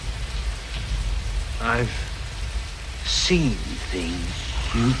I've seen things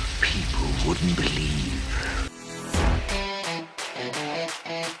you people wouldn't believe.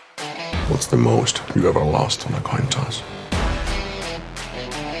 What's the most you ever lost on a coin toss?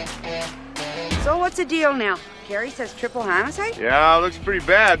 So what's the deal now? Gary says triple homicide? Yeah, looks pretty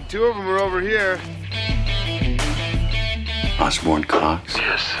bad. Two of them are over here. Osborne Cox?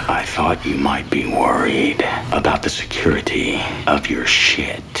 Yes. I thought you might be worried about the security of your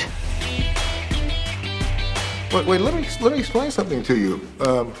shit. Wait, let me explain something to you.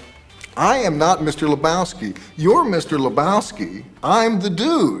 I am not Mr. Lebowski. You're Mr. Lebowski. I'm the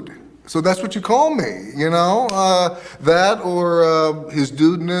dude. So that's what you call me, you know? That or his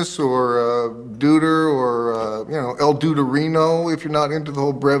dudeness or duder or, El Duderino if you're not into the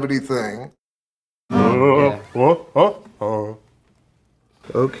whole brevity thing.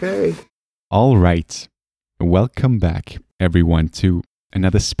 Okay. All right. Welcome back, everyone, to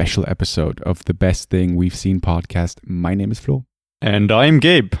another special episode of the Best Thing We've Seen podcast. My name is Flo. And I'm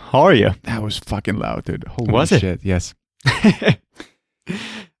Gabe. How are you? That was fucking loud, dude. Holy Was shit. it? Yes.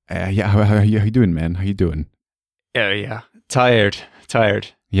 Yeah, how you doing, man? How you doing? Yeah. Tired.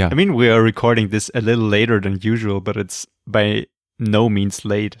 Yeah. I mean, we are recording this a little later than usual, but it's by no means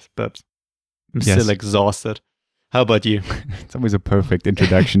late, but I'm Yes. still exhausted. How about you? It's always a perfect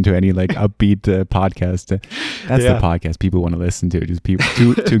introduction to any like upbeat podcast. That's Yeah. the podcast people want to listen to. Just people,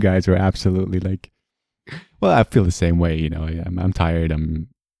 two guys who are absolutely like. Well, I feel the same way. You know, I'm tired.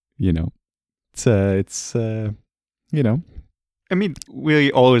 It's I mean, we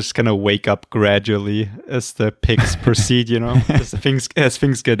always kind of wake up gradually as the picks proceed, as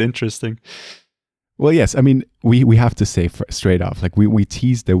things get interesting. Well, yes. I mean, we have to say straight off, like we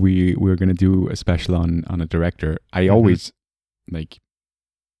teased that we were going to do a special on a director. I always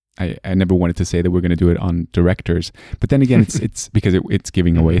I never wanted to say that we're going to do it on directors, but then again, it's because it's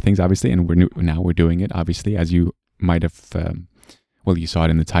giving away things, obviously, and now we're doing it, obviously, as you might have. Well, you saw it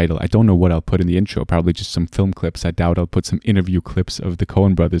in the title. I don't know what I'll put in the intro. Probably just some film clips. I doubt I'll put some interview clips of the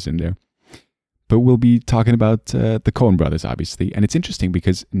Coen brothers in there. But we'll be talking about the Coen brothers, obviously. And it's interesting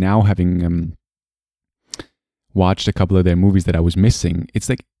because now having watched a couple of their movies that I was missing, it's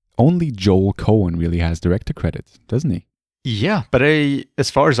like only Joel Coen really has director credit, doesn't he? Yeah, but as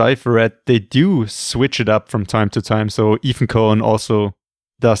far as I've read, they do switch it up from time to time. So Ethan Coen also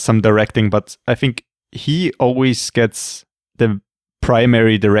does some directing, but I think he always gets the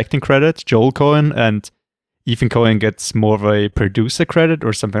primary directing credit, Joel Coen, and Ethan Coen gets more of a producer credit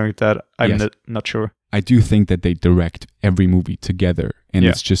or something like that. I'm not sure. I do think that they direct every movie together, and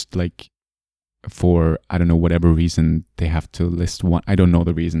it's just like for, I don't know, whatever reason they have to list one. I don't know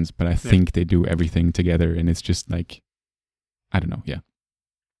the reasons, but I think they do everything together, and it's just like, I don't know, yeah.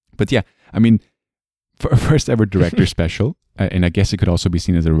 But yeah, I mean, for a first ever director special, and I guess it could also be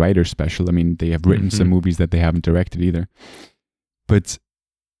seen as a writer special. I mean, they have written some movies that they haven't directed either. But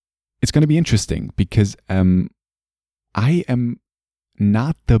it's going to be interesting because I am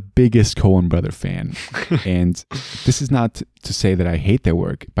not the biggest Coen brother fan. And this is not to say that I hate their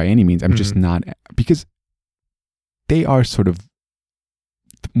work by any means. I'm just not, because they are sort of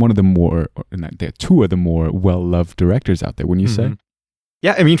one of the more, they're two of the more well-loved directors out there, wouldn't you say?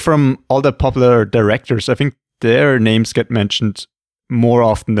 Yeah, I mean, from all the popular directors, I think their names get mentioned more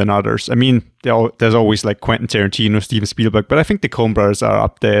often than others. I mean, there's always like Quentin Tarantino, Steven Spielberg, but I think the Coen brothers are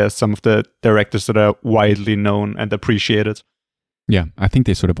up there as some of the directors that are widely known and appreciated. Yeah, I think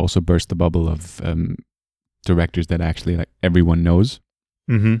they sort of also burst the bubble of directors that actually like everyone knows.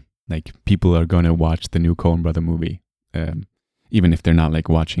 Like people are going to watch the new Coen brother movie. Even if they're not like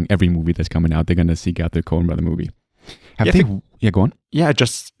watching every movie that's coming out, they're going to seek out the Coen brother movie. Go on. Yeah,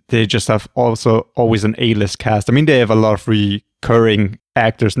 they just have also always an A-list cast. I mean, they have a lot of recurring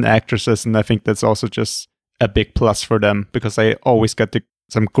actors and actresses, and I think that's also just a big plus for them because they always get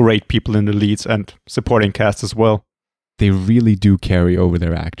some great people in the leads and supporting cast as well. They really do carry over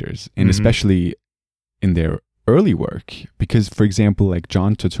their actors, and especially in their early work. Because, for example, like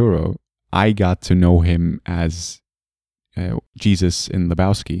John Turturro, I got to know him as Jesus in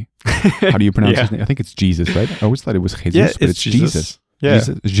Lebowski. How do you pronounce his name? I think it's Jesus, right? I always thought it was Jesus, but it's Jesus. Yeah.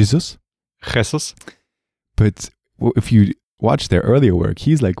 Jesus. But if you watch their earlier work,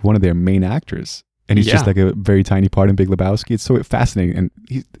 he's like one of their main actors. And he's just like a very tiny part in Big Lebowski. It's so fascinating. And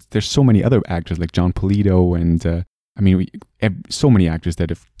there's so many other actors like John Polito and, so many actors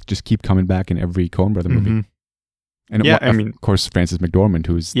that just keep coming back in every Coen brother movie. And of course, Frances McDormand,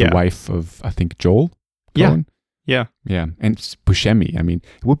 who's the wife of, I think, Joel Coen. Yeah. And Buscemi. I mean,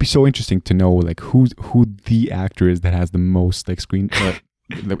 it would be so interesting to know like who the actor is that has the most like screen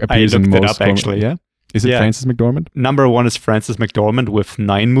appears in most. It up actually. Yeah. Is it Frances McDormand? Number one is Frances McDormand with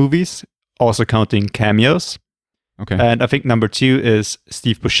 9 movies. also counting cameos. Okay. And I think number 2 is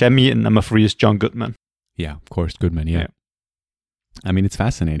Steve Buscemi, and number 3 is John Goodman. Yeah, of course, Goodman. Yeah. I mean, it's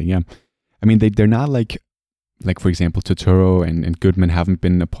fascinating. Yeah. I mean, they're not like for example, Turturro and Goodman haven't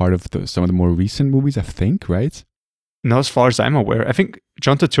been a part of some of the more recent movies, I think, right? No, as far as I'm aware. I think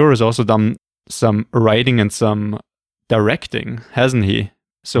John Turturro has also done some writing and some directing, hasn't he?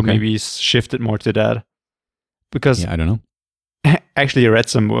 So maybe he's shifted more to that. Because I don't know. Actually, I read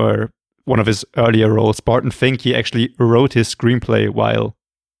somewhere one of his earlier roles, Barton Fink, he actually wrote his screenplay while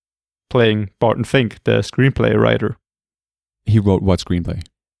playing Barton Fink, the screenplay writer. He wrote what screenplay?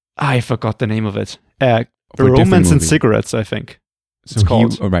 I forgot the name of it. Romance and Cigarettes, I think. So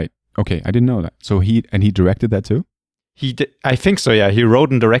right. Okay, I didn't know that. So he directed that too? I think so, yeah. He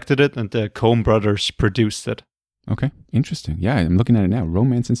wrote and directed it, and the Coen brothers produced it. Okay, interesting. Yeah, I'm looking at it now.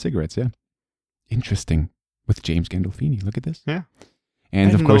 Romance and Cigarettes, yeah. Interesting. With James Gandolfini. Look at this. Yeah.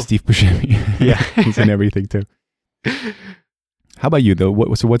 And of course, Steve Buscemi. Yeah. He's in everything too. How about you, though?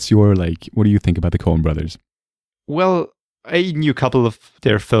 What's your, what do you think about the Coen brothers? Well, I knew a couple of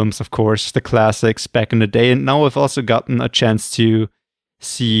their films, of course, the classics back in the day, and now I've also gotten a chance to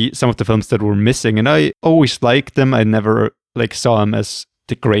see some of the films that were missing, and I always liked them. I never saw them as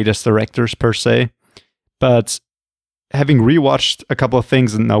the greatest directors per se, but having rewatched a couple of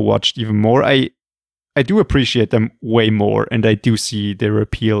things and now watched even more, I do appreciate them way more, and I do see their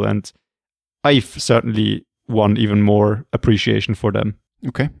appeal, and I've certainly won even more appreciation for them.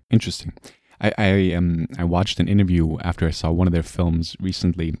 Okay, interesting. I watched an interview after I saw one of their films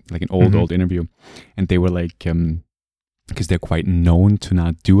recently, like an old interview, and they were because they're quite known to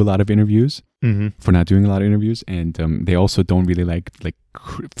not do a lot of interviews, for not doing a lot of interviews, and they also don't really like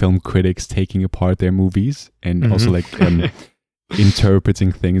film critics taking apart their movies and also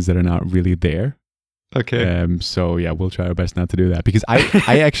interpreting things that are not really there. Okay. So yeah, we'll try our best not to do that, because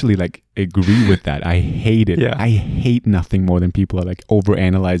I actually agree with that. I hate it. Yeah. I hate nothing more than people are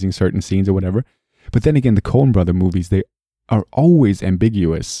over-analyzing certain scenes or whatever. But then again, the Coen brother movies, they are always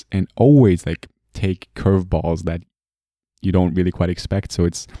ambiguous and always take curveballs that you don't really quite expect. So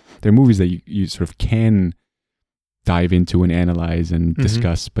they're movies that you sort of can dive into and analyze and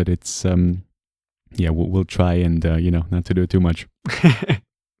discuss, but it's we'll try and not to do it too much.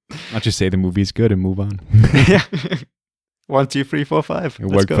 I'll just say the movie's good and move on. Yeah. 1, 2, 3, 4, 5. It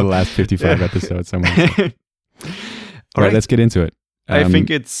worked for the last 55 episodes. All right, let's get into it. I think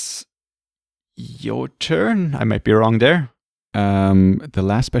it's your turn. I might be wrong there. The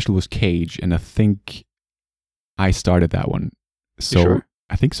last special was Cage, and I think I started that one. So sure?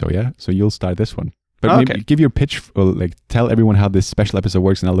 I think so, yeah. So you'll start this one. But maybe give your pitch, or tell everyone how this special episode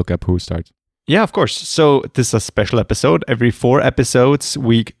works, and I'll look up who starts. Yeah, of course. So this is a special episode. Every 4 episodes,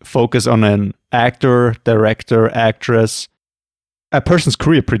 we focus on an actor, director, actress, a person's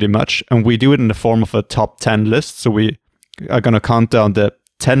career pretty much. And we do it in the form of a top 10 list. So we are going to count down the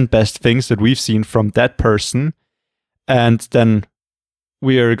 10 best things that we've seen from that person. And then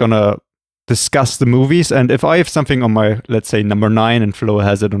we are going to discuss the movies. And if I have something on my, let's say, number 9 and Flo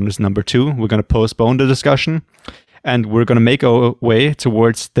has it on his number 2, we're going to postpone the discussion. And we're going to make our way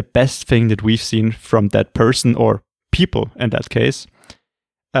towards the best thing that we've seen from that person, or people in that case,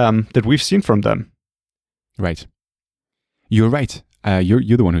 that we've seen from them. Right. You're right.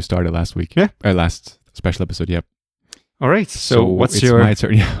 You're the one who started last week. Yeah. Last special episode, yep. All right. So what's it's your... my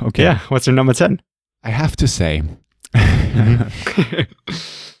turn. Yeah, okay. Yeah, what's your number 10? I have to say,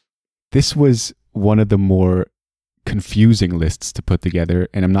 this was one of the more confusing lists to put together,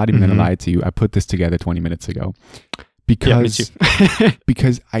 and I'm not even going to lie to you. I put this together 20 minutes ago because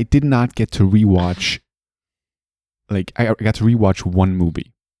because I did not get to rewatch. I got to rewatch one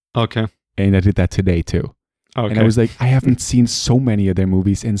movie. Okay. And I did that today too. Okay. And I was I haven't seen so many of their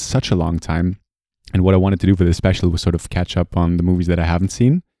movies in such a long time. And what I wanted to do for this special was sort of catch up on the movies that I haven't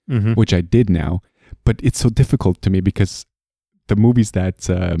seen, which I did now. But it's so difficult to me because the movies that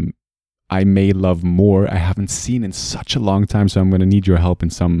I may love more, I haven't seen in such a long time, so I'm going to need your help in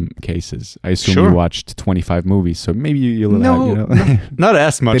some cases. I assume you watched 25 movies, so maybe you'll not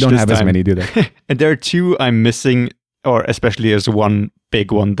as much. They don't have as many, do they? And there are 2 I'm missing, or especially there's one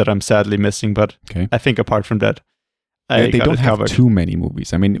big one that I'm sadly missing, but I think apart from that, they don't have too many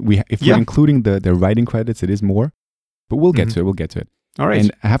movies. I mean, if we're including the writing credits, it is more, but we'll get to it. We'll get to it. All right.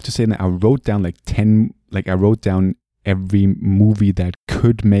 And I have to say that I wrote down 10, I wrote down every movie that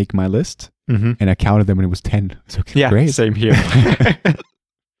could make my list, and I counted them and it was 10. So great. Same here.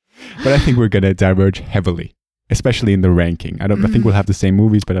 But I think we're going to diverge heavily, especially in the ranking. I think we'll have the same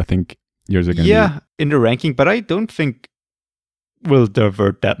movies, but I think yours are going to be... in the ranking, but I don't think we'll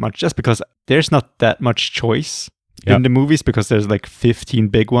divert that much, just because there's not that much choice. in the movies because there's like 15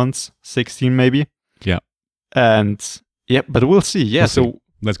 big ones, 16 maybe. Yeah. And yeah, but we'll see. Yeah.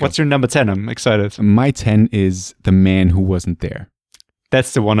 Let's go. What's your number 10? I'm excited. My 10 is The Man Who Wasn't There.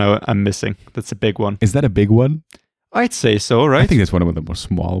 That's the one I'm missing. That's a big one. Is that a big one? I'd say so, right? I think that's one of the more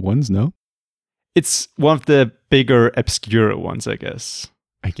small ones, no? It's one of the bigger, obscure ones, I guess.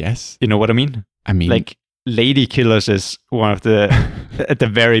 You know what I mean? I mean... Like, Lady Killers is one of the... at the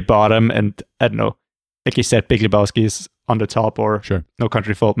very bottom, and I don't know, like you said, Big Lebowski is on the top, or sure. No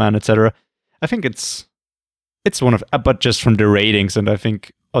Country for Old Men, etc. I think it's one of... But just from the ratings, and I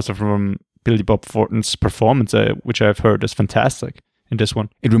think also from Billy Bob Thornton's performance, which I've heard is fantastic in this one.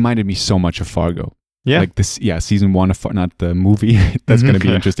 It reminded me so much of Fargo. Yeah. Like this, season 1 of not the movie. That's going to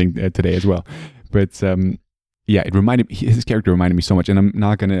be interesting today as well. But his character reminded me so much. And I'm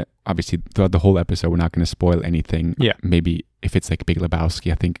not going to, obviously, throughout the whole episode, we're not going to spoil anything. Yeah. Maybe if it's like Big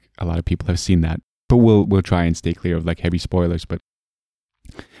Lebowski, I think a lot of people have seen that. But we'll try and stay clear of like heavy spoilers.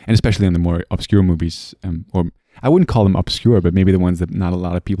 And especially on the more obscure movies, or I wouldn't call them obscure, but maybe the ones that not a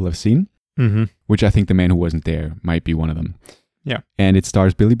lot of people have seen, which I think The Man Who Wasn't There might be one of them. Yeah. And it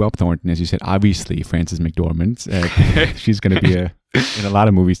stars Billy Bob Thornton, as you said, obviously Frances McDormand. She's going to be in a lot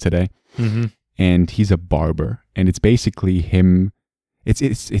of movies today. Mm-hmm. And he's a barber. And it's basically him. It's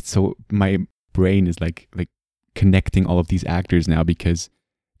so my brain is like connecting all of these actors now because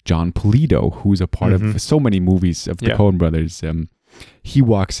John Polito, who's a part of so many movies of the Coen brothers, he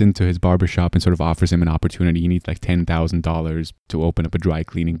walks into his barbershop and sort of offers him an opportunity. He needs like $10,000 to open up a dry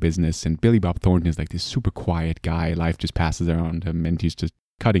cleaning business. And Billy Bob Thornton is like this super quiet guy. Life just passes around him and he's just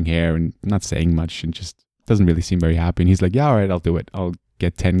cutting hair and not saying much and just doesn't really seem very happy. And he's like, yeah, all right, I'll do it. I'll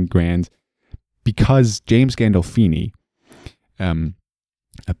get 10 grand. Because James Gandolfini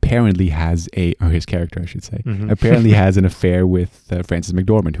apparently has his character, I should say, apparently has an affair with Frances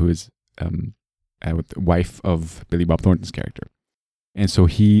McDormand, who is the wife of Billy Bob Thornton's character. And so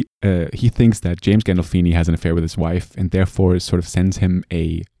he thinks that James Gandolfini has an affair with his wife and therefore sort of sends him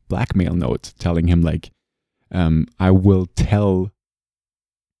a blackmail note telling him like, I will tell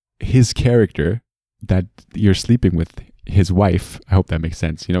his character that you're sleeping with his wife. I hope that makes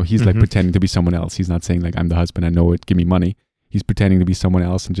sense. You know, he's like pretending to be someone else. He's not saying like, I'm the husband, I know it, give me money. He's pretending to be someone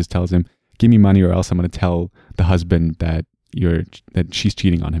else and just tells him, give me money or else I'm going to tell the husband that she's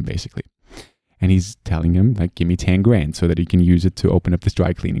cheating on him, basically. And he's telling him, like, give me 10 grand so that he can use it to open up this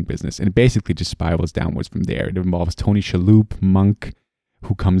dry cleaning business. And it basically just spirals downwards from there. It involves Tony Shalhoub, Monk,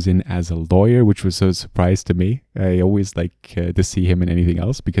 who comes in as a lawyer, which was a surprise to me. I always like to see him in anything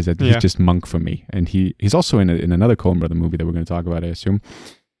else because he's just Monk for me. And he's also in another Coen Brother movie that we're going to talk about, I assume.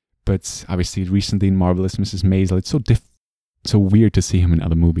 But obviously recently in Marvelous Mrs. Maisel, it's so weird to see him in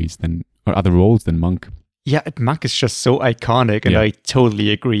other movies or other roles than Monk. Yeah, Monk is just so iconic, and I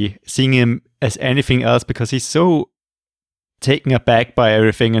totally agree. Seeing him as anything else because he's so taken aback by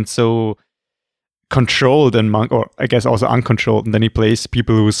everything and so controlled in Monk, or I guess also uncontrolled, and then he plays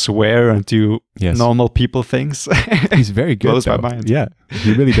people who swear and do normal people things. He's very good. Blows my mind. Yeah,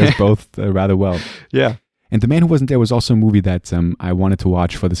 he really does both rather well. Yeah. And The Man Who Wasn't There was also a movie that I wanted to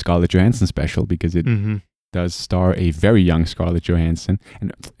watch for the Scarlett Johansson special because it does star a very young Scarlett Johansson.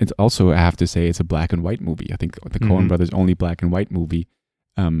 And it's also, I have to say, it's a black and white movie. I think the Coen brothers' only black and white movie.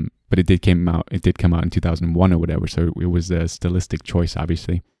 But it did come out in 2001 or whatever, so it was a stylistic choice,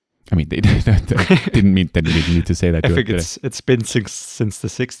 obviously. I mean, they didn't mean that they didn't need to say that. I think it's been since the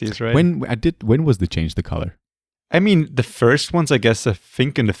 60s, right? When was the change the color? I mean, the first ones, I guess, I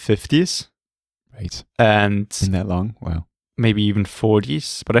think in the 50s. Right. And isn't that long? Wow. Maybe even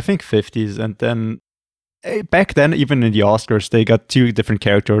 40s, but I think 50s. And then back then, even in the Oscars, they got two different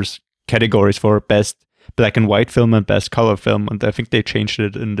categories for best black and white film and best color film. And I think they changed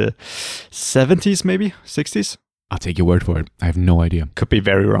it in the 70s, maybe 60s. I'll take your word for it. I have no idea. Could be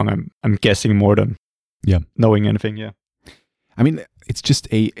very wrong. I'm guessing more than knowing anything. Yeah. I mean, it's just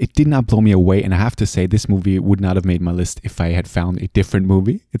it did not blow me away. And I have to say, this movie would not have made my list if I had found a different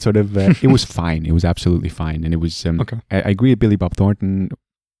movie. It's sort of, it was fine. It was absolutely fine. And it was, okay. I agree with Billy Bob Thornton.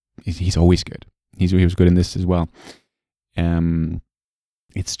 He's always good. He was good in this as well.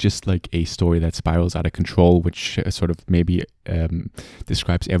 It's just like a story that spirals out of control, which sort of maybe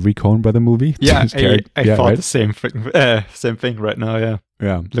describes every Coen Brother movie. Yeah, I thought the same thing right now, yeah.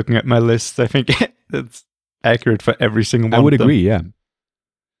 Yeah. Looking at my list, I think it's accurate for every single one. I would agree, yeah.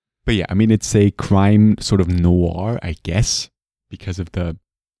 But yeah, I mean, it's a crime sort of noir, I guess, because of the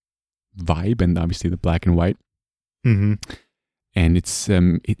vibe and obviously the black and white. Mm-hmm. And it's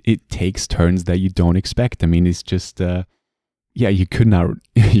it takes turns that you don't expect. I mean, it's just... you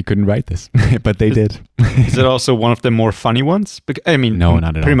couldn't write this, but they did. Is it also one of the more funny ones? I mean, no, not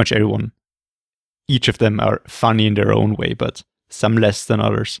at all. Pretty much everyone. each of them are funny in their own way, but some less than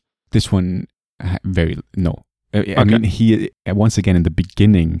others. This one, no. I mean, he, once again, in the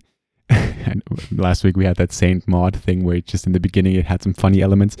beginning, and last week we had that Saint Maud thing where just in the beginning it had some funny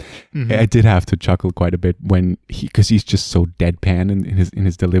elements. Mm-hmm. I did have to chuckle quite a bit when because he's just so deadpan in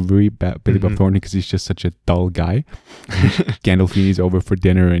his delivery, Billy Bob Thornton, because he's just such a dull guy. Gandolfini's over for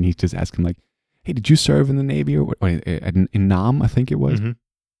dinner and he's just asking like, "Hey, did you serve in the Navy or in Nam? I think it was,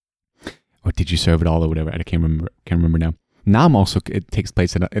 or did you serve at all or whatever? I can't remember now. Nam also it takes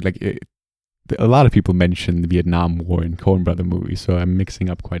place in a lot of people mention the Vietnam War in Coen Brother movies, so I'm mixing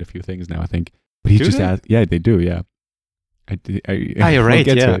up quite a few things now, I think. But he just asked, yeah, they do, yeah. You're right,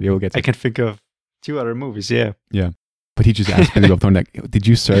 yeah. You'll get to I can think of 2 other movies, yeah. Yeah. But he just asked Billy Bob Thornton, like, did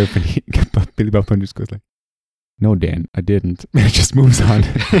you serve? And Billy Bob Thornton just goes like, "No, Dan, I didn't." It just moves on.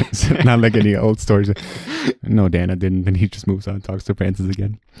 It's not like any old stories. "No, Dan, I didn't." And he just moves on, talks to Francis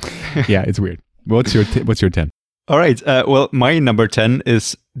again. Yeah, it's weird. What's your 10? All right. Well, my number 10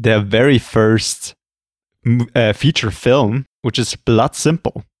 is their very first feature film, which is Blood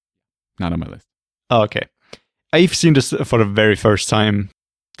Simple. Not on my list. Oh, okay. I've seen this for the very first time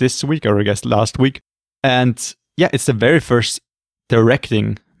this week, or I guess last week. And yeah, it's the very first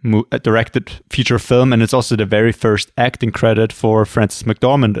directed feature film, and it's also the very first acting credit for Frances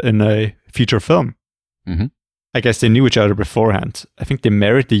McDormand in a feature film. Mm-hmm. I guess they knew each other beforehand. I think they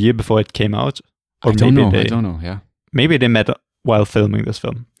married the year before it came out. Or I don't know, yeah. Maybe they met while filming this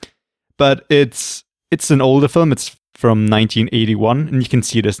film. But it's an older film. It's from 1981, and you can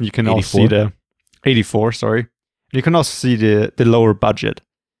see this, and you can 84? also see the 84, sorry. You can also see the lower budget.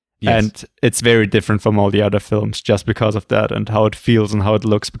 Yes. And it's very different from all the other films just because of that and how it feels and how it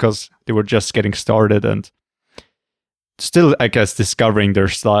looks, because they were just getting started and still, I guess, discovering their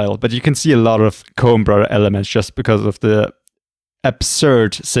style. But you can see a lot of Coen Brother elements just because of the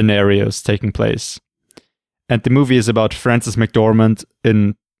absurd scenarios taking place. And the movie is about Frances McDormand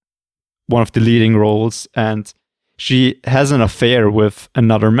in one of the leading roles, and she has an affair with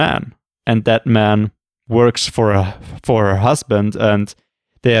another man, and that man works for her husband, and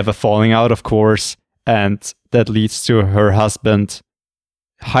they have a falling out, of course, and that leads to her husband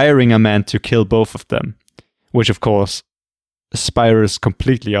hiring a man to kill both of them, which of course spirals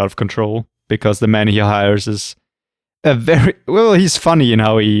completely out of control because the man he hires is he's funny in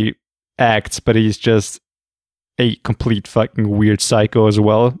how he acts, but he's just a complete fucking weird psycho as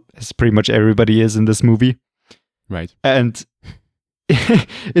well, as pretty much everybody is in this movie. Right. And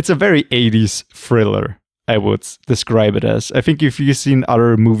it's a very 80s thriller, I would describe it as. I think if you've seen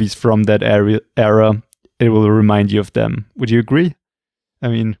other movies from that era, it will remind you of them. Would you agree? I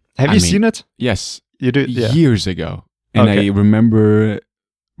mean, have you seen it? Yes. You do? Yeah. Years ago. And Okay. I remember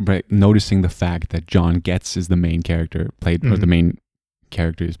noticing the fact that John Getz is the main character, or the main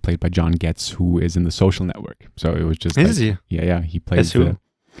character is played by John Getz, who is in The Social Network. So it was just Is he? Yeah, he plays As who?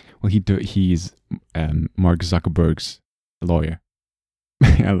 he's Mark Zuckerberg's lawyer.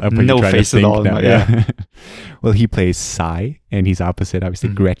 I love when No you try to face at think all, now, yeah. Well, he plays Cy, and he's opposite, obviously,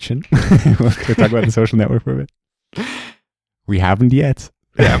 Gretchen. We'll talk about The Social Network for a bit. We haven't yet.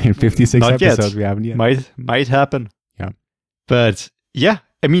 Yeah. In 56 Not yet. episodes, we haven't yet. Might happen. Yeah. But yeah,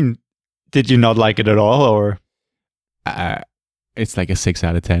 I mean, did you not like it at all, or? It's like a 6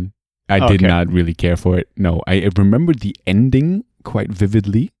 out of 10. I did Okay. not really care for it. No, I remember the ending quite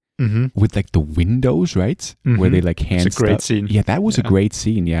vividly with like the windows, right? Where they like hand It's a great stuff. scene. Yeah, that was a great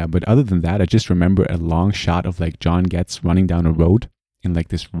scene. Yeah, but other than that, I just remember a long shot of like John Getz running down a road in like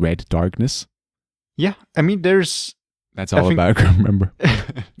this red darkness. Yeah, I mean, there's That's all I can remember.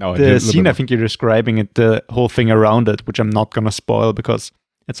 No, the scene. I think you're describing it, the whole thing around it, which I'm not gonna spoil because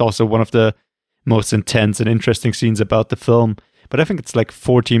it's also one of the most intense and interesting scenes about the film. But I think it's like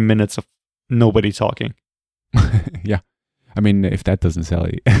 14 minutes of nobody talking. Yeah. I mean, if that doesn't sell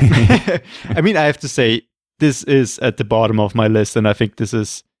you. I mean, I have to say, this is at the bottom of my list, and I think this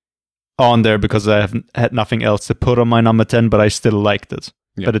is on there because I haven't had nothing else to put on my number 10, but I still liked it.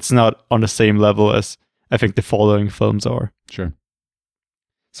 Yeah. But it's not on the same level as I think the following films are. Sure.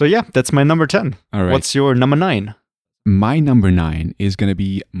 So yeah, that's my number 10. All right. What's your number 9? My number 9 is going to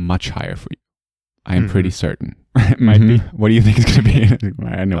be much higher for you. I am pretty certain. Might be. What do you think it's going to be?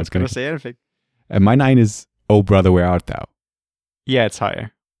 I know Not it's going gonna to say anything. My 9 is Oh Brother, Where Art Thou? Yeah, it's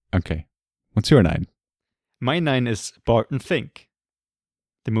higher. Okay. What's your 9? My 9 is Barton Fink,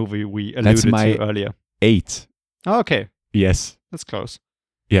 the movie we That's alluded my to earlier. 8. Oh, okay, Yes. that's close.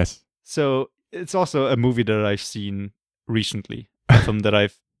 Yes. So it's also a movie that I've seen recently, a film that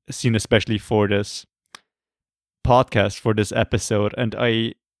I've seen especially for this podcast, for this episode, and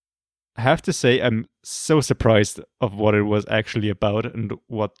I I have to say, I'm so surprised of what it was actually about and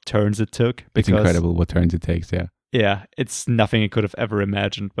what turns it took. It's incredible what turns it takes, yeah. Yeah, it's nothing I could have ever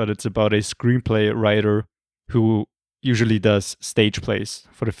imagined, but it's about a screenplay writer who usually does stage plays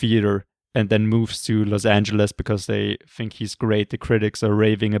for the theater and then moves to Los Angeles because they think he's great. The critics are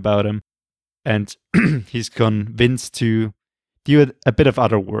raving about him. And he's convinced to do a bit of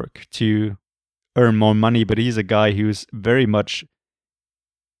other work to earn more money, but he's a guy who's very much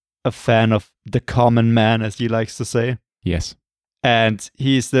a fan of the common man, as he likes to say. Yes. And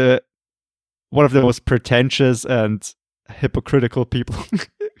he's one of the most pretentious and hypocritical people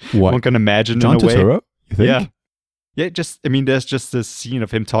one can imagine. John in a way. Turturro, you think? Yeah. Yeah, there's just this scene of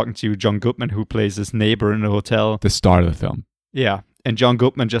him talking to John Goodman, who plays his neighbor in the hotel. The start of the film. Yeah. And John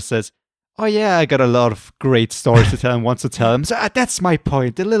Goodman just says, "Oh yeah, I got a lot of great stories to tell and wants to tell them." So that's my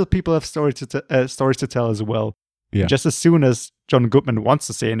point. The little people have stories to tell as well. Yeah. Just as soon as John Goodman wants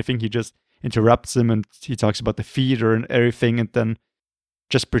to say anything, he just interrupts him and he talks about the theater and everything, and then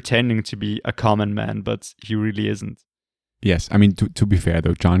just pretending to be a common man, but he really isn't. Yes, I mean, to be fair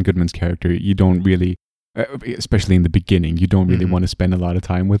though, John Goodman's character, you don't really, especially in the beginning, you don't really want to spend a lot of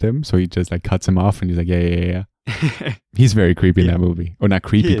time with him. So he just like cuts him off and he's like, yeah. He's very creepy in that movie. Or not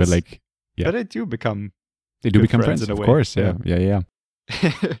creepy, but like, yeah. But they do become friends, in a of way. Course. Yeah.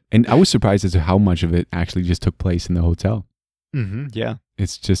 And I was surprised as to how much of it actually just took place in the hotel. Mm-hmm, yeah.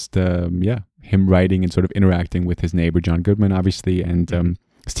 It's just, him writing and sort of interacting with his neighbor, John Goodman, obviously. And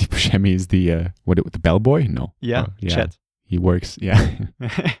Steve Buscemi is the bellboy? No. Yeah, Chet. He works,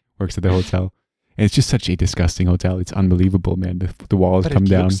 works at the hotel. And it's just such a disgusting hotel. It's unbelievable, man. The walls come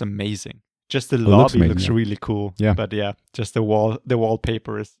down. It looks amazing. Just the lobby looks really cool. Yeah. But yeah, just the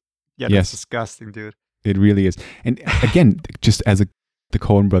wallpaper is, that's disgusting, dude. It really is. And again, just as the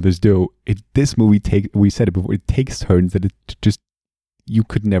Coen brothers do, this movie we said it before, it takes turns that it just, you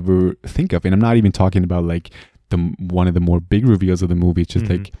could never think of. And I'm not even talking about like one of the more big reveals of the movie. It's just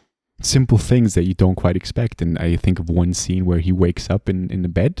like simple things that you don't quite expect. And I think of one scene where he wakes up in the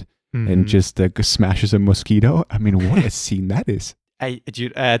bed and just smashes a mosquito. I mean, what a scene that is.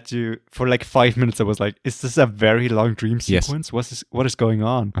 For like 5 minutes, I was like, is this a very long dream sequence? Yes. What is going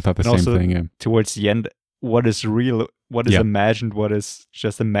on? I thought the same thing, yeah. Towards the end, what is real, what is imagined, what is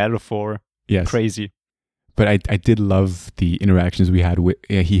just a metaphor? Yes. Crazy. But I did love the interactions he had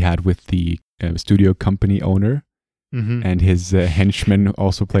with the studio company owner and his henchman,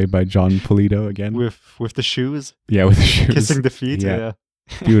 also played by John Polito again. With the shoes? Yeah, with the shoes. Kissing the feet, yeah.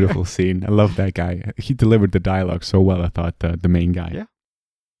 Beautiful scene. I love that guy. He delivered the dialogue so well, I thought, the main guy. Yeah.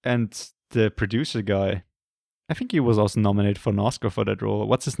 And the producer guy, I think he was also nominated for an Oscar for that role.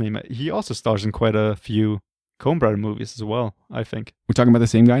 What's his name? He also stars in quite a few Coen Brother movies as well, I think. We're talking about the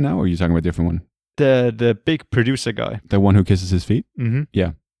same guy now, or are you talking about a different one? The big producer guy. The one who kisses his feet? Mm-hmm.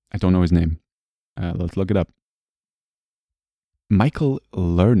 Yeah. I don't know his name. Let's look it up. Michael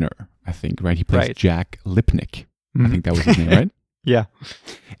Lerner, I think, right? He plays Jack Lipnick. I think that was his name, right? Yeah.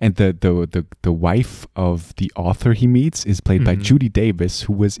 And the wife of the author he meets is played by Judy Davis,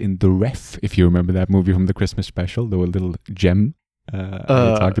 who was in The Ref, if you remember that movie from the Christmas special, the little gem we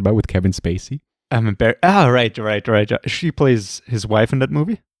talked about with Kevin Spacey. I'm embarrassed. Right. She plays his wife in that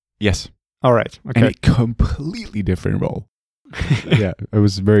movie? Yes. All right. Okay. And a completely different role. Yeah, I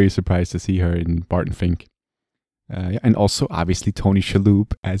was very surprised to see her in Barton Fink. And also, obviously, Tony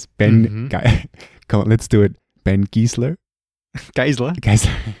Shalhoub as Ben. Come on, let's do it. Ben Geisler. Geisler.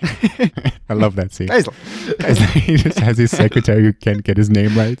 I love that scene. Geisler. He just has his secretary who can't get his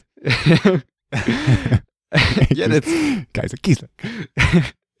name right. It's Geisler.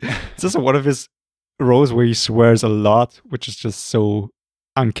 It's also one of his roles where he swears a lot, which is just so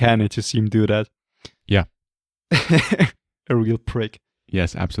uncanny to see him do that. Yeah. A real prick.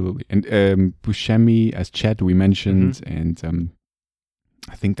 Yes, absolutely. And Buscemi as Chet, we mentioned, and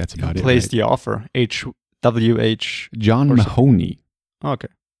I think that's about it. Plays the author, H.W.H. John Mahoney. Okay.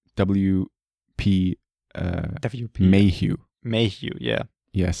 W.P. Mayhew. Mayhew, yeah.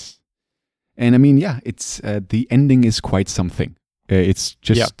 Yes. And I mean, it's the ending is quite something. It's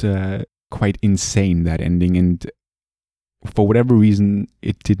just quite insane, that ending. And for whatever reason,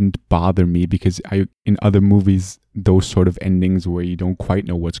 it didn't bother me, because in other movies, those sort of endings where you don't quite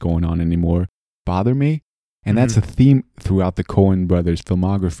know what's going on anymore bother me. And that's a theme throughout the Coen brothers'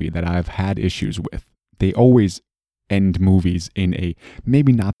 filmography that I've had issues with. They always end movies in a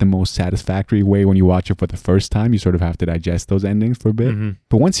maybe not the most satisfactory way when you watch it for the first time. You sort of have to digest those endings for a bit.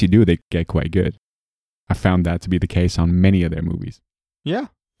 But once you do, they get quite good. I found that to be the case on many of their movies. Yeah.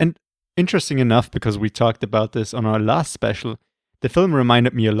 And interesting enough, because we talked about this on our last special, the film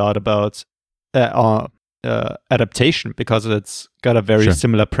reminded me a lot about adaptation because it's got a very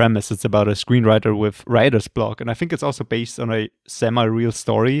similar premise. It's about a screenwriter with writer's block, and I think it's also based on a semi-real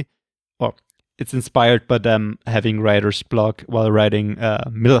story. Or it's inspired by them having writer's block while writing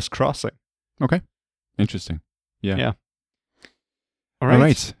Miller's Crossing. Okay, interesting. Yeah. All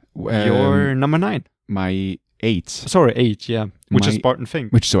right. Your number 9. My 8. Sorry, 8. Yeah, which is Barton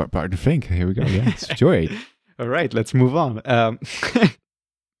Fink. Which is Barton Fink. Here we go. Yeah, it's your 8. All right, let's move on.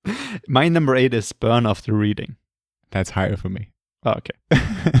 My number 8 is Burn After Reading. That's higher for me. Oh, okay.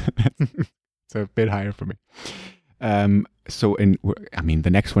 It's a bit higher for me. So the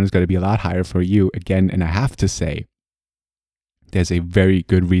next one is going to be a lot higher for you again, and I have to say, there's a very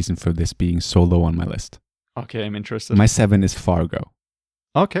good reason for this being so low on my list. Okay, I'm interested. My 7 is Fargo.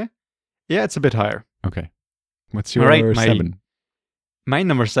 Okay. Yeah, it's a bit higher. Okay. What's your 7? My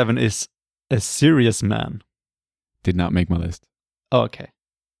number 7 is A Serious Man. Did not make my list. Oh, okay.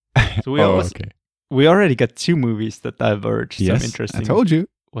 So we already got 2 movies that diverge. Yes, some interesting. I told you.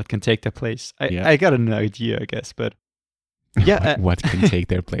 What can take their place? I got an idea, I guess, but yeah. What can take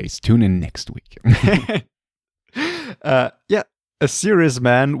their place? Tune in next week. A Serious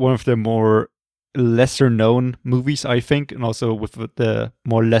Man, one of the more lesser known movies, I think, and also with the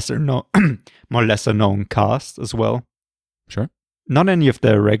more lesser known cast as well. Sure. Not any of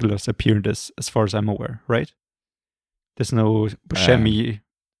the regulars appear in this, as far as I'm aware, right? There's no Buscemi,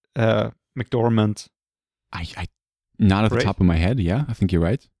 McDormand. I not at the top of my head. Yeah, I think you're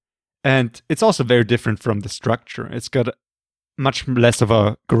right. And it's also very different from the structure. It's got much less of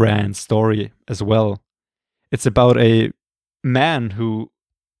a grand story as well. It's about a man who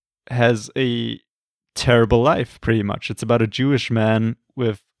has a terrible life, pretty much. It's about a Jewish man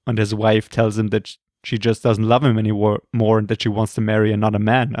and his wife tells him that she just doesn't love him anymore and that she wants to marry another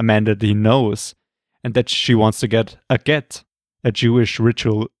man, a man that he knows, and that she wants to get a Jewish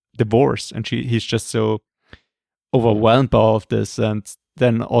ritual divorce. And he's just so overwhelmed by all of this, and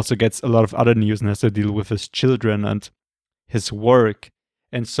then also gets a lot of other news and has to deal with his children and his work,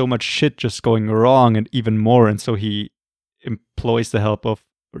 and so much shit just going wrong and even more. And so he employs the help of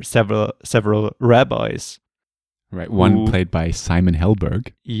several rabbis. Right, one played by Simon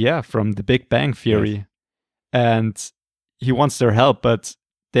Helberg. Yeah, from The Big Bang Theory. Yes. And he wants their help, but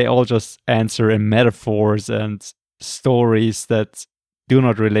they all just answer in metaphors and stories that do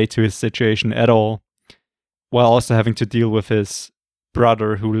not relate to his situation at all, while also having to deal with his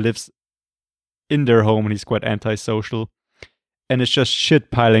brother who lives in their home, and he's quite antisocial. And it's just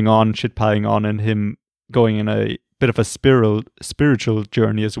shit piling on, and him going in a bit of a spiritual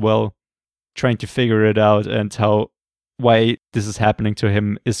journey as well, trying to figure it out, and why this is happening to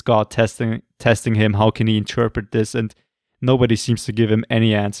him. Is God testing him? How can he interpret this? And nobody seems to give him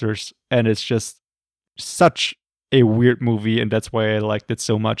any answers. And it's just such a weird movie, and that's why I liked it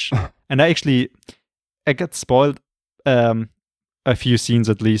so much. And I got spoiled. A few scenes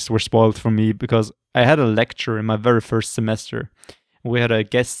at least were spoiled for me because I had a lecture in my very first semester. We had a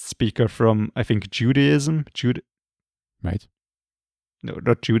guest speaker from, I think, Judaism. Right. No,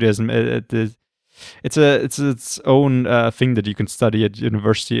 not Judaism. It's its own thing that you can study at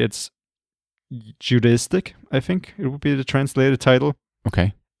university. It's Judaistic, I think it would be the translated title.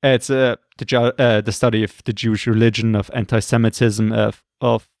 Okay. It's the study of the Jewish religion, of anti-Semitism,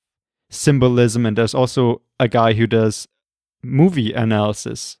 of symbolism, and there's also a guy who does movie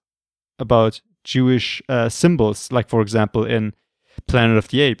analysis about Jewish symbols, like for example in Planet of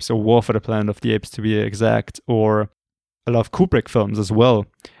the Apes, or War for the Planet of the Apes to be exact, or a lot of Kubrick films as well.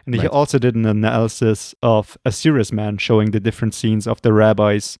 And he also did an analysis of A Serious Man, showing the different scenes of the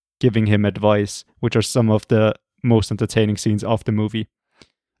rabbis giving him advice, which are some of the most entertaining scenes of the movie.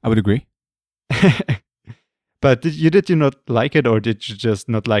 I would agree. But did you not like it, or did you just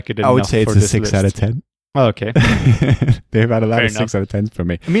not like it enough? I would say it's a 6 out of 10. Oh, okay. They've had a lot of 6 out of 10s for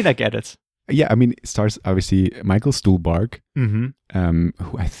me. I mean, I get it. Yeah, I mean, it stars obviously Michael Stuhlbarg, who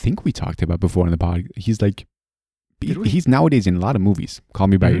I think we talked about before on the pod. He's like, he's nowadays in a lot of movies. Call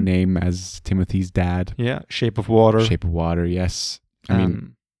Me by Your Name as Timothy's dad. Yeah, Shape of Water. Shape of Water, yes. I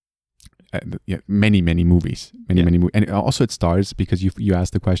mean, many movies, many movies. And also it stars, because you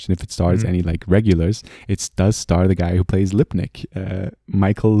asked the question if it stars any like regulars. It does star the guy who plays Lipnick,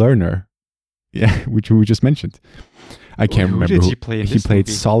 Michael Lerner. Yeah, which we just mentioned. I can't remember who. Did he play in he played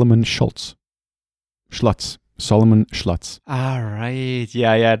movie? Solomon Schultz. Solomon Schlutz. Ah, right.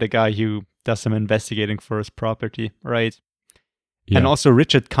 Yeah, the guy who does some investigating for his property, right? Yeah. And also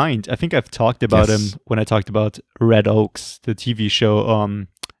Richard Kind. I think I've talked about him when I talked about Red Oaks, the TV show on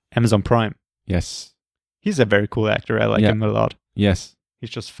Amazon Prime. Yes. He's a very cool actor. I like him a lot. Yes. He's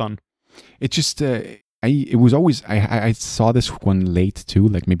just fun. It just, I saw this one late too,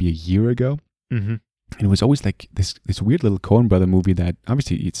 like maybe a year ago. And it was always like this weird little Coen brother movie that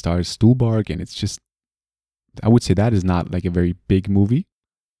obviously it stars Stuhlbarg, and it's just, I would say that is not like a very big movie.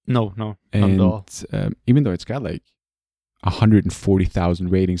 No, not And at all. even though it's got like 140,000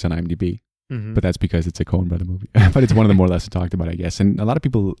 ratings on IMDb, Mhm. but that's because it's a Coen brother movie. But it's one of the more lesser talked about, I guess. And a lot of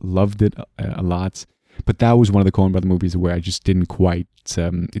people loved it a lot. But that was one of the Coen brother movies where I just didn't quite,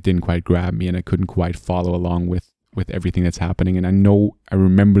 it didn't quite grab me, and I couldn't quite follow along with everything that's happening. And I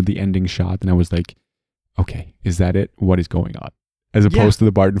remember the ending shot, and I was like, okay, is that it? What is going on? As opposed to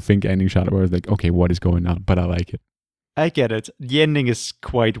the Barton Fink ending shot where I was like, okay, what is going on? But I like it. I get it. The ending is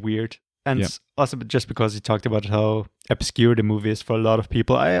quite weird. And Yeah. also just because you talked about how obscure the movie is for a lot of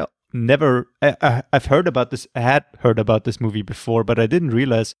people, I've heard about this. I had heard about this movie before, but I didn't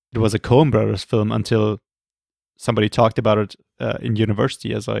realize it was a Coen Brothers film until somebody talked about it in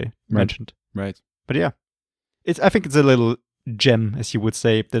university, as I mentioned. Right. But yeah, I think it's a little gem, as you would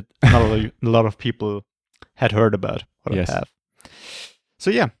say, that not a lot of people had heard about, but Yes. I have. So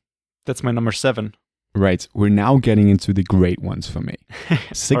yeah, that's my number 7. Right. We're now getting into the great ones for me.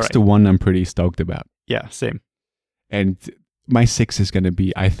 6 Alright. to 1, I'm pretty stoked about. Yeah, same. And my 6 is going to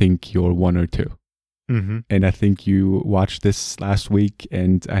be, I think, your 1 or 2. Mm-hmm. And I think you watched this last week,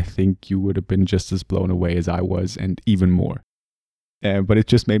 and I think you would have been just as blown away as I was, and even more. But it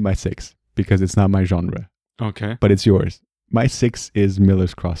just made my 6 because it's not my genre, Okay. but it's yours. My 6 is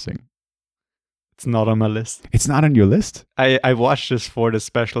Miller's Crossing. It's not on my list. It's not on your list? I watched this for the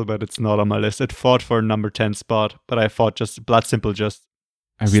special, but it's not on my list. It fought for a number 10 spot, but I thought just Blood Simple just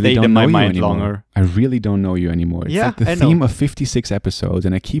I really stayed don't in know my you mind anymore. longer. I really don't know you anymore. It's Yeah, like the I know. theme of 56 episodes,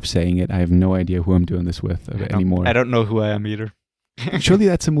 and I keep saying it. I have no idea who I'm doing this with anymore. I don't know who I am either. Surely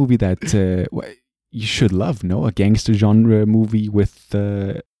that's a movie that you should love, no? A gangster genre movie with,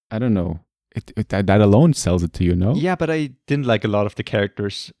 I don't know. That alone sells it to you, no? Yeah, but I didn't like a lot of the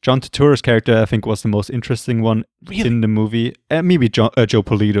characters. John Turturro's character, I think, was the most interesting one in the movie. Maybe Joe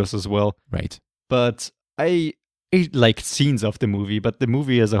Politos as well. Right. But I liked scenes of the movie, but the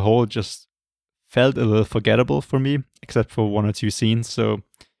movie as a whole just felt a little forgettable for me, except for 1 or 2 scenes. So,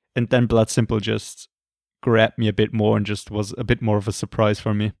 and then Blood Simple just grabbed me a bit more and just was a bit more of a surprise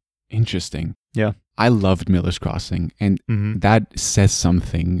for me. Interesting. Yeah. I loved Miller's Crossing, and Mhm. that says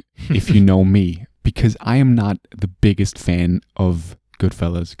something if you know me, because I am not the biggest fan of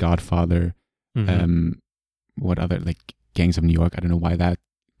Goodfellas, Godfather, Mhm. what other, like Gangs of New York. I don't know why that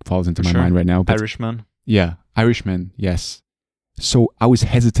falls into For my sure. mind right now. But Irishman. yeah, Irishman, yes. So I was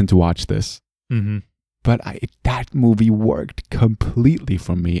hesitant to watch this, Mm-hmm. but that movie worked completely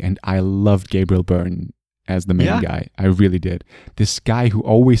for me, and I loved Gabriel Byrne as the main Yeah. guy. I really did. This guy who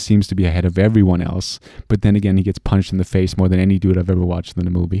always seems to be ahead of everyone else, but then again, he gets punched in the face more than any dude I've ever watched in a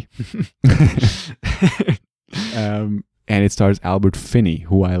movie. And it stars Albert Finney,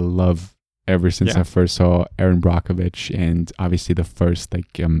 who I love ever since Yeah. I first saw Aaron Brockovich, and obviously the first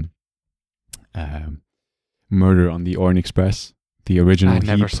Murder on the Orient Express, the original. I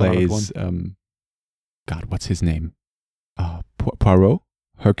never he saw that plays God, what's his name? Poirot,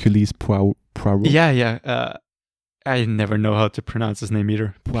 Hercules Poirot. Yeah. I never know how to pronounce his name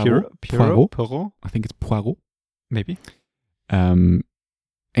either. Poirot? Poirot? I think it's Poirot. Maybe. And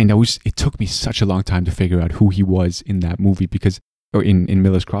it took me such a long time to figure out who he was in that movie or in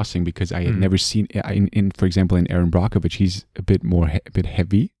Miller's Crossing, because I had never seen, for example, in Aaron Brockovich, he's a bit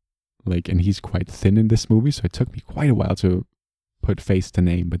heavy, and he's quite thin in this movie. So it took me quite a while to put face to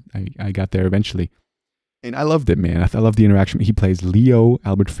name, but I got there eventually. And I loved it, man. I love the interaction. He plays Leo,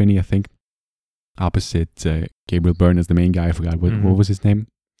 Albert Finney, I think, opposite Gabriel Byrne as the main guy. I forgot what was his name.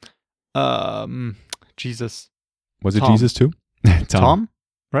 Jesus. Was it Tom. Jesus too? Tom?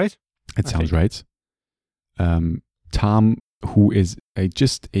 Right? It I sounds think. right. Tom, who is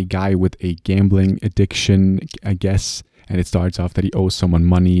just a guy with a gambling addiction, I guess. And it starts off that he owes someone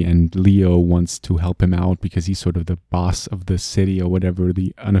money, and Leo wants to help him out because he's sort of the boss of the city or whatever,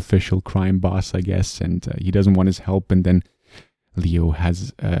 the unofficial crime boss, I guess. And he doesn't want his help. And then Leo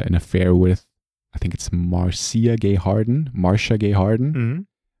has an affair with, I think it's Marcia Gay Harden, Mm-hmm.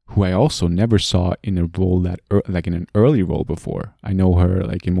 who I also never saw in a role in an early role before. I know her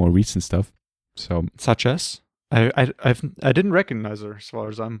in more recent stuff. So Such as? I didn't recognize her as far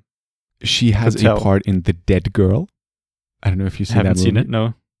as I'm. she has Could a tell. part in The Dead Girl. I don't know if you've seen Haven't that seen movie. it,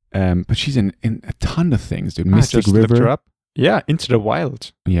 no. But she's in a ton of things, dude. I Mystic just looked her River. up. Yeah, Into the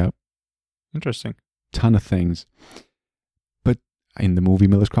Wild. Yeah, Interesting. ton of things. But in the movie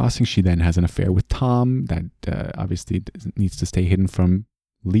Miller's Crossing, she then has an affair with Tom that obviously needs to stay hidden from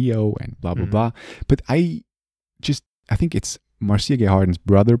Leo and blah, blah, Mhm. blah. But I think it's Marcia Gay Harden's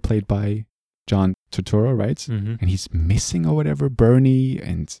brother, played by John Turturro, right? Mm-hmm. And he's missing or whatever, Bernie,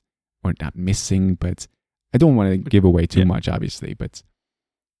 and or not missing, but I don't want to give away too much, obviously. But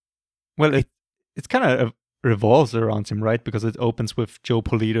well, it kind of revolves around him, right? Because it opens with Joe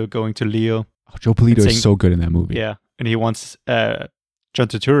Polito going to Leo. Oh, Joe Polito is so good in that movie. Yeah, and he wants John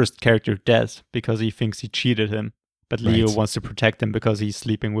Turturro's character dead because he thinks he cheated him, but Leo wants to protect him because he's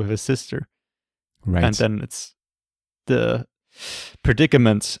sleeping with his sister. Right. And then it's the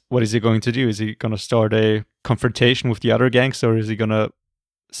predicament. What is he going to do? Is he going to start a confrontation with the other gangs, or is he going to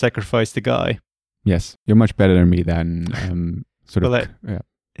sacrifice the guy? Yes, you're much better than me than sort of.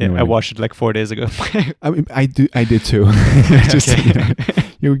 I watched it like 4 days ago. I mean, I did too. Just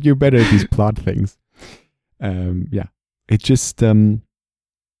you're better at these plot things. Yeah, it just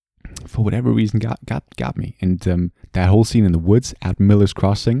for whatever reason got me, and that whole scene in the woods at Miller's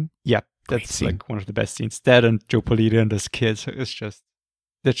Crossing. Yeah, that's like one of the best scenes. That and Joe Polito and his kids.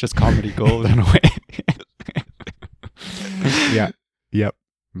 That's just comedy gold in a way. Yeah. Yep.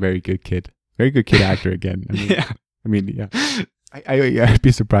 Very good kid actor again. I mean, I'd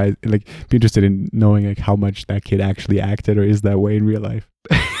be surprised, like, be interested in knowing like how much that kid actually acted or is that way in real life.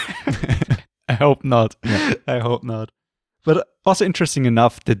 I hope not. Yeah. I hope not. But also interesting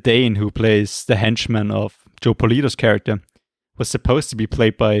enough, the Dane who plays the henchman of Joe Polito's character was supposed to be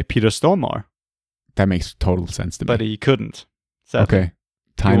played by Peter Stormare. That makes total sense to me. But he couldn't. Sadly. Okay.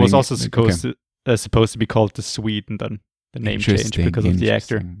 Timing, he was also supposed to be called the Swede, and then the name changed because of the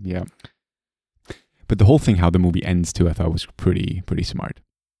actor. Yeah. But the whole thing, how the movie ends too, I thought was pretty smart.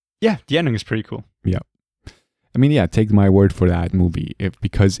 Yeah, the ending is pretty cool. Yeah. I mean, yeah, take my word for that movie.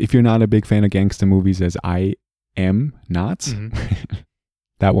 Because if you're not a big fan of gangster movies, as I am not,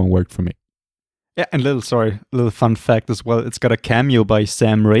 that one worked for me. Yeah, and little fun fact as well. It's got a cameo by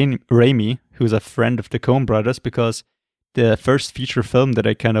Sam Raimi, who's a friend of the Coen brothers, because the first feature film that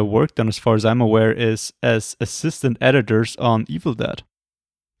I kind of worked on, as far as I'm aware, is as assistant editors on Evil Dead.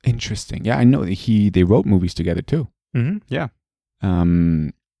 Interesting. Yeah, I know they wrote movies together too. Mm-hmm. Yeah.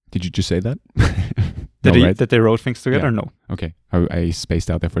 Did you just say that? That they wrote things together? Yeah. No. Okay. I spaced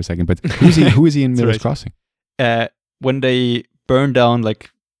out there for a second. But who is he in Miller's Crossing? When they burn down,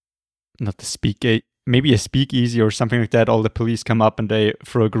 like, not the maybe a speakeasy or something like that, all the police come up and they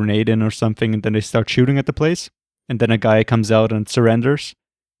throw a grenade in or something, and then they start shooting at the place. And then a guy comes out and surrenders.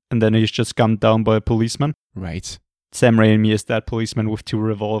 And then he's just gunned down by a policeman. Right. Sam Raimi is that policeman with 2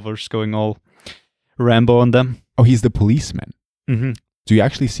 revolvers going all Rambo on them. Oh, he's the policeman. Mm-hmm. Do you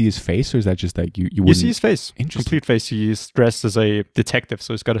actually see his face, or is that just like you You see his face. Interesting. Complete face. He's dressed as a detective,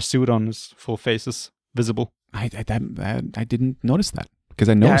 so he's got a suit on. His full face is visible. I didn't notice that because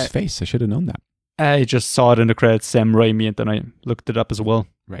I know his face. I should have known that. I just saw it in the credits, Sam Raimi, and then I looked it up as well.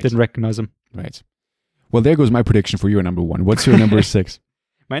 Right. Didn't recognize him. Right. Well, there goes my prediction for your number 1. What's your number 6?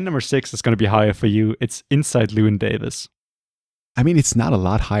 My number 6 is going to be higher for you. It's Inside Llewyn Davis. I mean, it's not a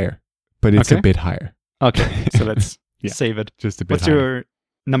lot higher, but it's a bit higher. Okay, so let's save it. Just a bit What's higher. your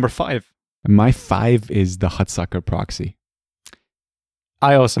number 5? My 5 is the Hudsucker Proxy.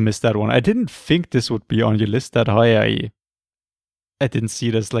 I also missed that one. I didn't think this would be on your list that high. I didn't see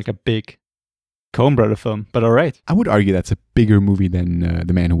it as like a big Coen Brother film, but all right. I would argue that's a bigger movie than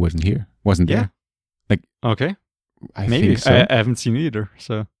The Man Who Wasn't Here. Wasn't there? Like, okay. I Maybe. think so. I haven't seen it either,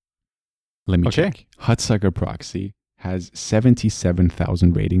 so. Let me check. Hudsucker Proxy has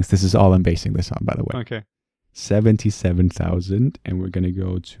 77,000 ratings. This is all I'm basing this on, by the way. Okay. 77,000, and we're going to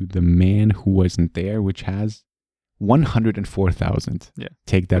go to The Man Who Wasn't There, which has 104,000. Yeah.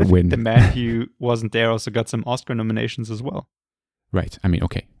 Take that win. The Man Who Wasn't There also got some Oscar nominations as well. Right. I mean,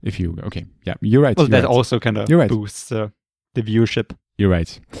 okay. Yeah, you're right. Well, that also kind of boosts the viewership. You're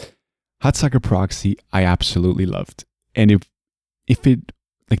right. Hudsucker Proxy, I absolutely loved. And if it,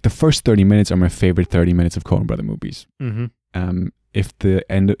 like, the first 30 minutes are my favorite 30 minutes of Coen Brother movies. Mm-hmm. If the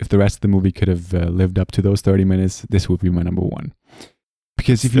rest of the movie could have lived up to those 30 minutes, this would be my number 1.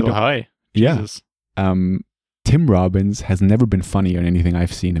 Because if Still you high. Jesus. Yeah. Tim Robbins has never been funny in anything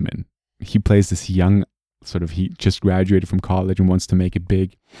I've seen him in. He plays this young, he just graduated from college and wants to make it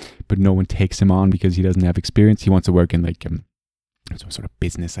big, but no one takes him on because he doesn't have experience. He wants to work in like some sort of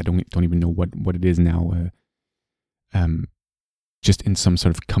business. I don't even know what it is now. Just in some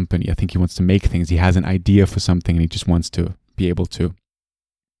sort of company. I think he wants to make things. He has an idea for something and he just wants to be able to,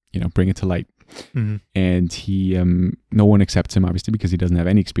 bring it to light. Mm-hmm. And he, no one accepts him obviously because he doesn't have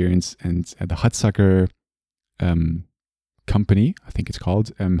any experience. And the Hudsucker company, I think it's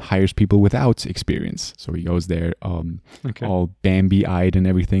called, hires people without experience. So he goes there, all Bambi-eyed and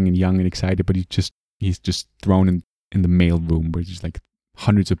everything, and young and excited. But he's just thrown in the mail room where there's like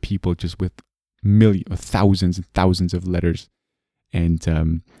hundreds of people just with thousands and thousands of letters,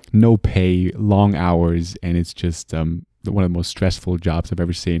 and no pay, long hours, and it's just one of the most stressful jobs I've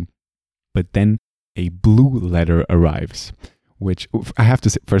ever seen. But then a blue letter arrives, which I have to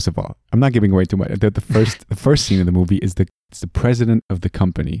say, first of all, I'm not giving away too much. The first scene of the movie is it's the president of the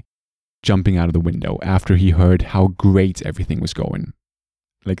company jumping out of the window after he heard how great everything was going.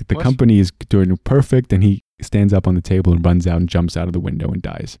 Like the company is doing perfect, and he stands up on the table and runs out and jumps out of the window and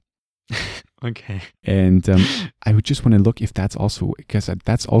dies. Okay. And I would just want to look if that's also, because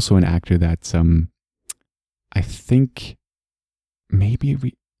that's also an actor that I think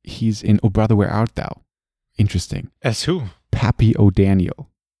maybe he's in Oh Brother, Where Art Thou? Interesting. As who? Pappy O'Daniel.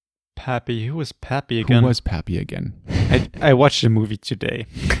 Pappy? Who was Pappy again? Who was Pappy again? I watched the movie today,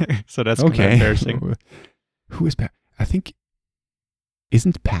 so that's kind of embarrassing. Who is Pappy? I think,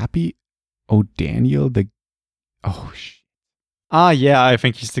 isn't Pappy O'Daniel the... Oh, yeah, I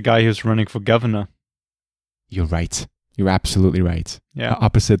think he's the guy who's running for governor. You're right. You're absolutely right. Yeah.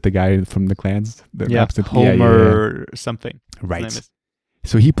 Opposite the guy from the Clans. Homer something. Right.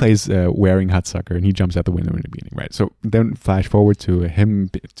 So he plays wearing Hudsucker, and he jumps out the window in the beginning, right? So then flash forward to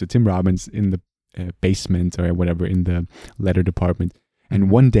Tim Robbins in the basement or whatever, in the letter department. And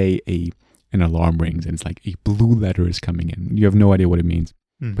one day an alarm rings, and it's like a blue letter is coming in. You have no idea what it means.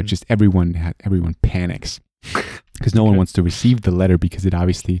 Mm-hmm. But just everyone panics because no one wants to receive the letter, because it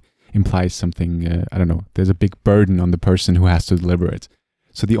obviously implies something, I don't know, there's a big burden on the person who has to deliver it.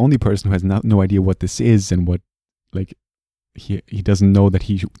 So the only person who has no idea what this is and what, like, he doesn't know that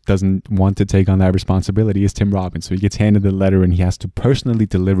he doesn't want to take on that responsibility is Tim Robbins. So he gets handed the letter, and he has to personally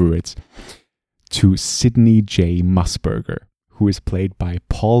deliver it to Sidney J. Musburger, who is played by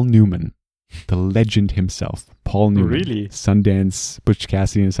Paul Newman, the legend himself. Paul Newman. Really? Sundance, Butch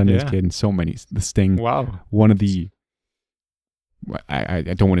Cassidy and Sundance Kid, and so many. The Sting. Wow. One of the... I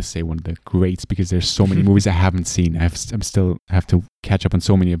don't want to say one of the greats, because there's so many movies I haven't seen. I still have to catch up on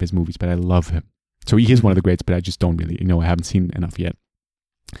so many of his movies, but I love him. So he is one of the greats, but I just don't really, I haven't seen enough yet.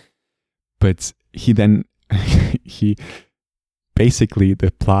 But he basically,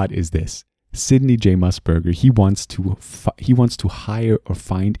 the plot is this. Sidney J. Musburger, he wants to hire or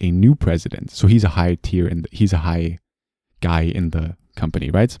find a new president. So he's a high tier, and he's a high guy in the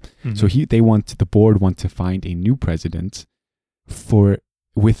company, right? Mm-hmm. So the board want to find a new president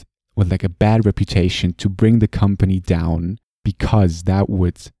with like a bad reputation to bring the company down, because that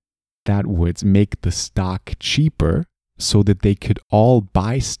would make the stock cheaper, so that they could all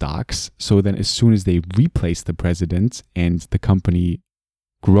buy stocks. So then as soon as they replace the president and the company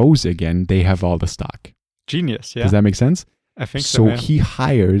grows again, they have all the stock. Genius, yeah. Does that make sense? I think so. So he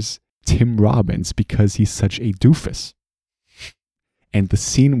hires Tim Robbins because he's such a doofus. And the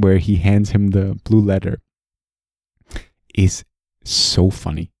scene where he hands him the blue letter is so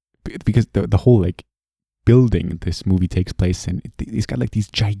funny, because the whole like building this movie takes place in, it's got like these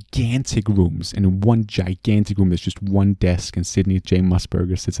gigantic rooms, and in one gigantic room there's just one desk, and Sidney J.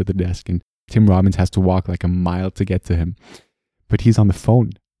 Musburger sits at the desk, and Tim Robbins has to walk like a mile to get to him, but he's on the phone,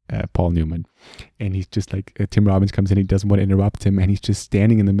 Paul Newman, and he's just like, Tim Robbins comes in, he doesn't want to interrupt him, and he's just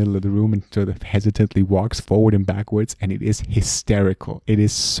standing in the middle of the room and sort of hesitantly walks forward and backwards, and it is hysterical. It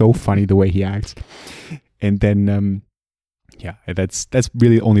is so funny the way he acts. And then that's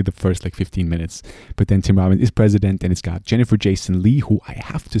really only the first like 15 minutes. But then Tim Robbins is president, and it's got Jennifer Jason Leigh, who I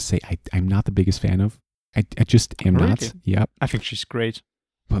have to say I'm not the biggest fan of. I just am not. Yeah, I think she's great.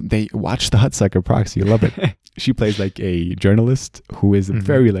 But they watch the Hudsucker Proxy. You love it. She plays like a journalist who is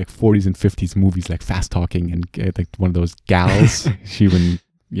very like 40s and 50s movies, like fast talking, and like one of those gals. That's even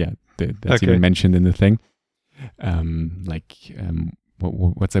mentioned in the thing.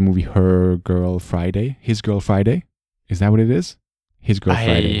 What's that movie? His Girl Friday. Is that what it is? His Girl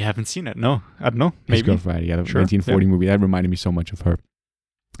Friday. I haven't seen it. No, I don't know. Maybe. His Girl Friday. Yeah, the 1940 movie. That reminded me so much of her.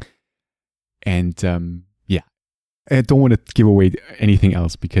 And I don't want to give away anything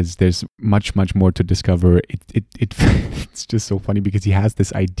else, because there's much, much more to discover. It's just so funny, because he has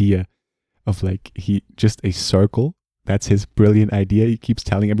this idea of like just a circle. That's his brilliant idea. He keeps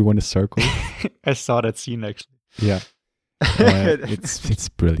telling everyone to circle. I saw that scene actually. Yeah, it's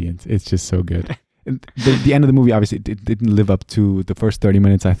brilliant. It's just so good. And the end of the movie, obviously, it didn't live up to the first 30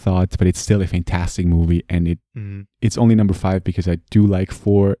 minutes, I thought, but it's still a fantastic movie, and it's only number 5 because I do like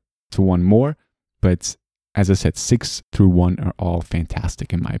 4 to 1 more, but as I said, 6 through 1 are all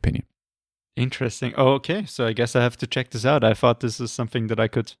fantastic in my opinion. Interesting. Oh, okay. So I guess I have to check this out. I thought this is something that I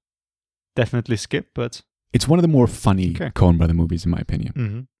could definitely skip, but... It's one of the more funny Coen Brother movies in my opinion.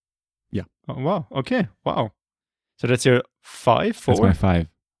 Mm-hmm. Yeah. Oh, wow. Okay. Wow. So that's your 5? 4? That's my 5.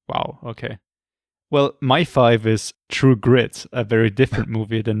 Wow. Okay. Well, my 5 is True Grit, a very different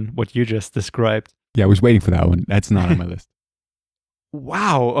movie than what you just described. Yeah, I was waiting for that one. That's not on my list.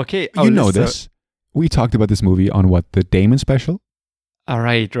 Wow. Okay. You know this. We talked about this movie on the Damon special? All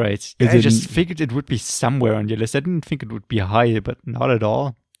right. I just figured it would be somewhere on your list. I didn't think it would be high, but not at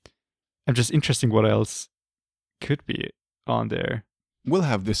all. I'm just interested what else could be on there. We'll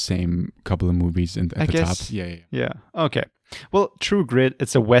have the same couple of movies at the top. Yeah. Okay. Well, True Grit,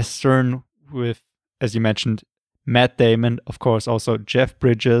 it's a Western with, as you mentioned, Matt Damon, of course, also Jeff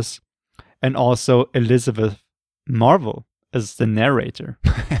Bridges, and also Elizabeth Marvel as the narrator.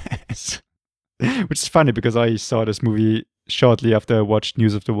 Which is funny because I saw this movie shortly after I watched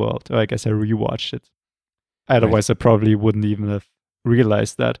News of the World. Or I guess I rewatched it. Otherwise, I probably wouldn't even have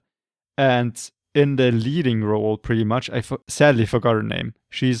realized that. And in the leading role, pretty much, I sadly forgot her name.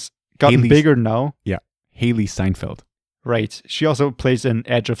 She's gotten bigger now. Yeah, Haley Steinfeld. Right. She also plays in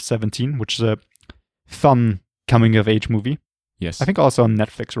Edge of 17, which is a fun coming-of-age movie. Yes. I think also on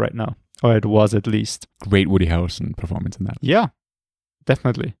Netflix right now. Or it was at least. Great Woody Harrelson performance in that. Yeah,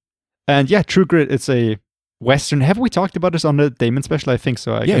 definitely. And yeah, True Grit, it's a Western. Have we talked about this on the Damon special? I think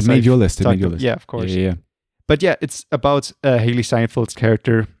so. I guess it made your list. Yeah, of course. Yeah. But yeah, it's about Haley Steinfeld's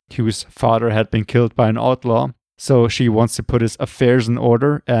character whose father had been killed by an outlaw. So she wants to put his affairs in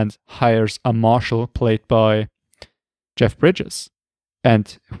order and hires a marshal played by Jeff Bridges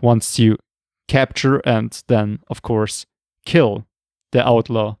and wants to capture and then, of course, kill the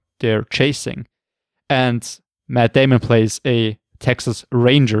outlaw they're chasing. And Matt Damon plays a Texas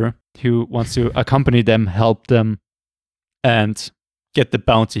Ranger who wants to accompany them, help them, and get the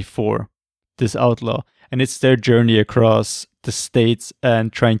bounty for this outlaw. And it's their journey across the states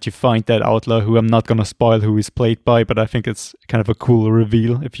and trying to find that outlaw, who I'm not going to spoil who he's played by, but I think it's kind of a cool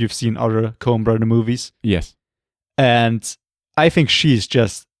reveal if you've seen other Coen Brother movies. Yes. And I think she's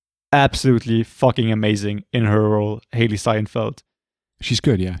just absolutely fucking amazing in her role, Haley Steinfeld. She's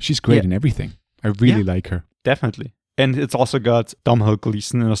good, yeah. She's great in everything. I really like her. Definitely. And it's also got Domhnall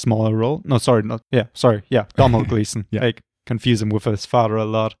Gleeson in a smaller role. No, sorry, not... Yeah, sorry. Yeah, Domhnall Gleeson. Yeah. I confuse him with his father a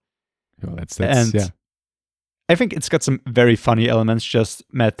lot. Well, that's and I think it's got some very funny elements, just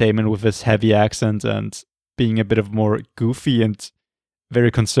Matt Damon with his heavy accent and being a bit of more goofy and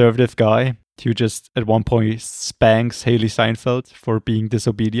very conservative guy who just at one point spanks Haley Steinfeld for being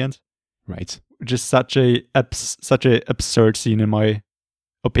disobedient. Right. Which is such a absurd scene in my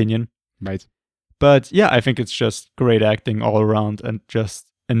opinion. Right. But yeah, I think it's just great acting all around and just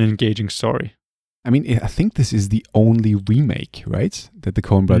an engaging story. I mean, I think this is the only remake, right? That the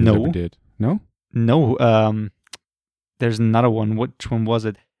Coen Brothers ever did. No? No. There's another one. Which one was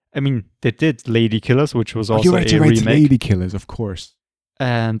it? I mean, they did Lady Killers, which was also a remake. Lady Killers, of course.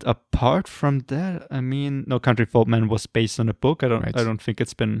 And apart from that, I mean, No Country for Old Men was based on a book. I don't think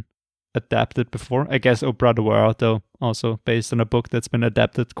it's been adapted before. I guess Oh Brother Where Art Thou, also based on a book that's been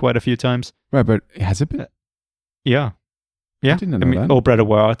adapted quite a few times. Right, but has it been? Yeah. I didn't know that. Oh Brother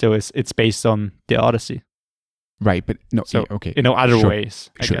Where Art Thou it's based on the Odyssey. Right, but no, so, okay. Other ways,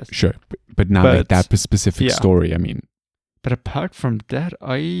 I guess. Sure, but not like that specific story, I mean. But apart from that,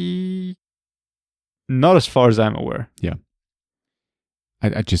 not as far as I'm aware. Yeah.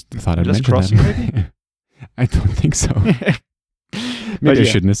 I just thought I'd mention crossing, that. Maybe? I don't think so. Maybe you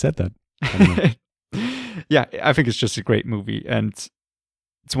shouldn't have said that. Yeah, I think it's just a great movie, and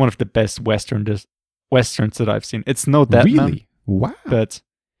it's one of the best westerns that I've seen. It's no Dead Man. Really? Wow. But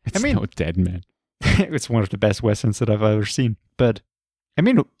it's no Dead Man. It's one of the best westerns that I've ever seen. But I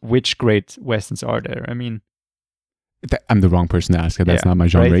mean, which great westerns are there? I mean, I'm the wrong person to ask. That's not my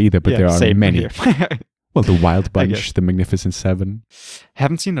genre either, but there are many. Well, The Wild Bunch, The Magnificent Seven.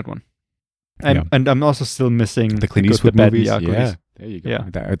 Haven't seen that one. And I'm also still missing the Clint Eastwood movies. Yeah, there you go.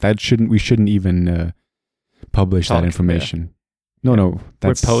 Yeah. We shouldn't even publish that information. Yeah. No,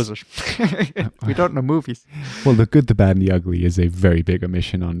 we're posers. We don't know movies. Well, The Good, the Bad, and the Ugly is a very big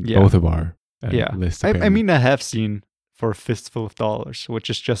omission on both of our lists. I mean, I have seen For a Fistful of Dollars, which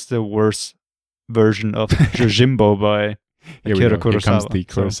is just the worst version of Yojimbo by Akira Kurosawa. Here comes the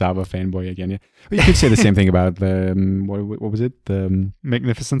Kurosawa fanboy again. Yeah, well, you could say the same thing about the what was it? The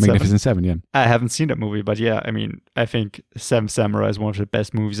Magnificent Seven. Yeah, I haven't seen that movie, but yeah, I mean, I think Seven Samurai is one of the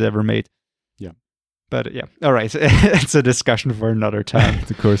best movies ever made. Yeah, but yeah, all right, it's a discussion for another time.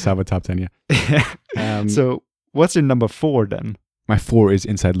 The Kurosawa top 10. Yeah. So, what's your number 4 then? My 4 is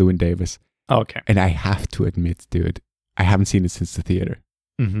Inside Llewyn Davis. Okay, and I have to admit, dude, I haven't seen it since the theater.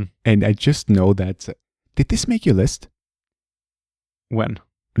 Mm-hmm. And I just know that. Did this make your list? When?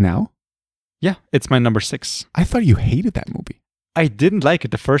 Now? Yeah, it's my number 6. I thought you hated that movie. I didn't like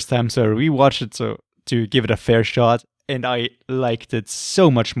it the first time, so I rewatched it to give it a fair shot, and I liked it so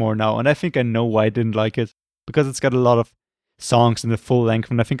much more now. And I think I know why I didn't like it, because it's got a lot of songs in the full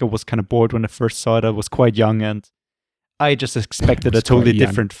length, and I think I was kind of bored when I first saw it. I was quite young, and I just expected a totally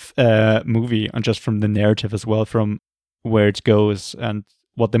different movie, and just from the narrative as well, from where it goes and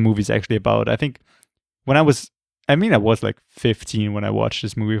what the movie's actually about. I think I was like 15 when I watched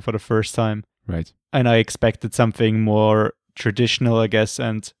this movie for the first time. Right. And I expected something more traditional, I guess,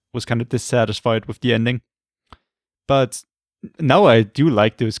 and was kind of dissatisfied with the ending. But now I do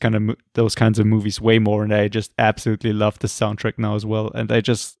like those kinds of movies way more, and I just absolutely love the soundtrack now as well. And I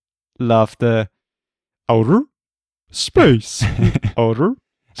just love the outer space. Outer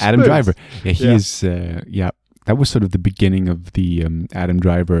Adam space. Driver. Yeah, he is. That was sort of the beginning of the Adam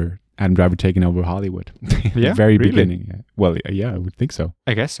Driver taking over Hollywood. Yeah, the very really? beginning. Yeah. Well, yeah, I would think so.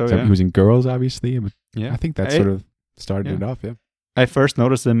 I guess so. So Yeah. he was in Girls, obviously. But Yeah. I think that sort of started it off. Yeah. I first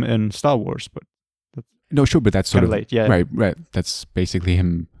noticed him in Star Wars, but No, sure, but that's sort Kinda of late, yeah. Right. That's basically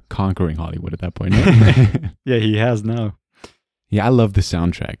him conquering Hollywood at that point. Yeah, yeah, he has now. yeah, I love the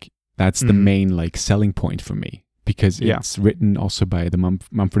soundtrack. That's the Mhm. main like selling point for me because Yeah. it's written also by the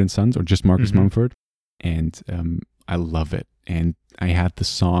Mumford and Sons or just Marcus Mhm. Mumford, and I love it. And I had the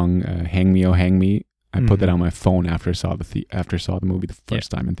song "Hang Me, Oh Hang Me." I put that Mhm. on my phone after I saw the movie the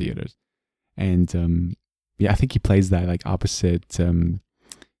first time in theaters, and I think he plays that like opposite.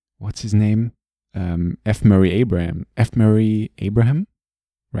 What's his name? F. Murray Abraham,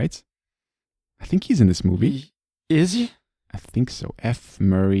 right? I think he's in this movie. Is he? I think so. F.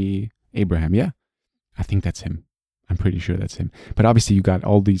 Murray Abraham, yeah. I think that's him. I'm pretty sure that's him. But obviously you got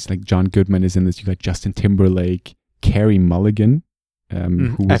all these, like John Goodman is in this. You got Justin Timberlake, Carey Mulligan,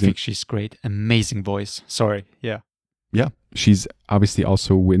 who I was think she's great. Amazing voice. Sorry. Yeah. yeah. She's obviously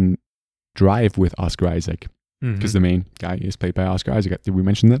also in Drive with Oscar Isaac because the main guy is played by Oscar Isaac. Did we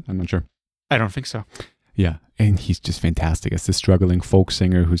mention that? I'm not sure. I don't think so. Yeah, and he's just fantastic as the struggling folk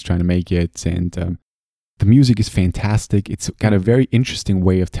singer who's trying to make it, and the music is fantastic. It's got a very interesting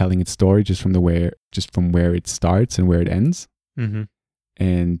way of telling its story, just from where it starts and where it ends. Mm-hmm.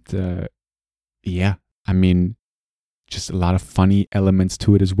 And yeah, I mean, just a lot of funny elements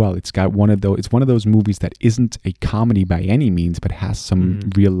to it as well. It's got one of those movies that isn't a comedy by any means, but has some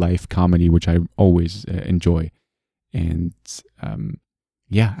real life comedy, which I always enjoy. And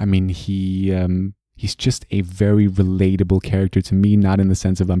yeah, I mean, he's just a very relatable character to me, not in the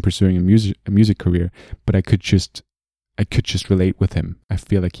sense of I'm pursuing a music career, but I could just relate with him. I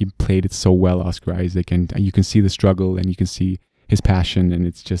feel like he played it so well, Oscar Isaac, and you can see the struggle and you can see his passion, and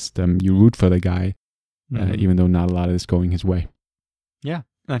it's just you root for the guy, even though not a lot of it's going his way. Yeah,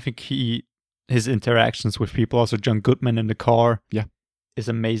 I think his interactions with people, also John Goodman in the car, is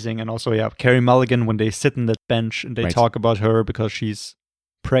amazing, and also Carey Mulligan when they sit on that bench and they talk about her because she's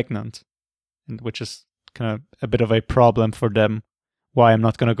pregnant, and which is kind of a bit of a problem for them, why I'm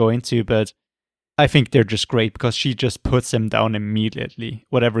not going to go into, but I think they're just great because she just puts him down immediately.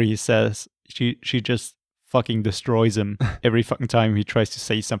 Whatever he says, she just fucking destroys him every fucking time he tries to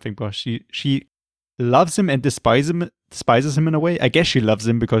say something, but she loves him and despises him in a way. I guess she loves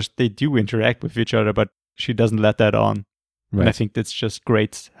him because they do interact with each other, but she doesn't let that on. Right. And I think that's just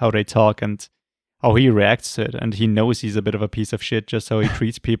great how they talk and how he reacts to it, and he knows he's a bit of a piece of shit just how he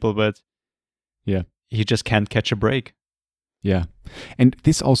treats people, but yeah, he just can't catch a break. Yeah, and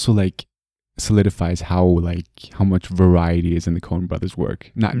this also like solidifies how much variety is in the Coen Brothers'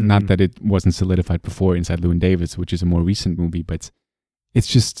 work. Not that it wasn't solidified before Inside Llewyn Davis, which is a more recent movie, but it's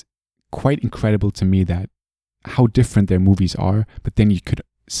just quite incredible to me that how different their movies are, but then you could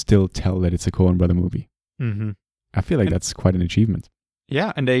still tell that it's a Coen Brother movie. Mm-hmm. I feel like that's quite an achievement.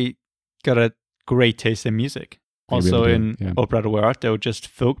 Yeah, and they got a great taste in music. They Also really do, in O Brother Where Art Thou, just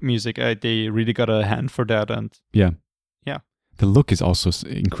folk music, they really got a hand for that. And yeah. The look is also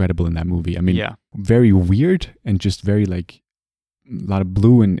incredible in that movie. I mean, very weird and just very like a lot of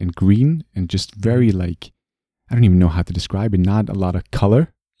blue and green and just very like, I don't even know how to describe it. Not a lot of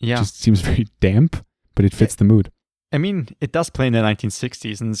color. Yeah. It just seems very damp, but it fits the mood. I mean, it does play in the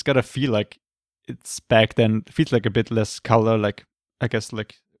 1960s and it's got to feel like it's back then. It feels like a bit less color, like I guess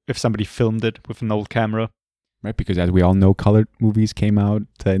like if somebody filmed it with an old camera. Right, because as we all know, colored movies came out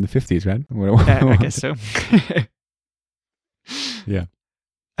in the 50s, right? I guess so. Yeah.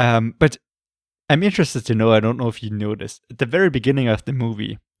 But I'm interested to know, I don't know if you noticed, at the very beginning of the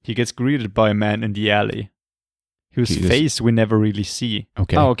movie, he gets greeted by a man in the alley whose face we never really see.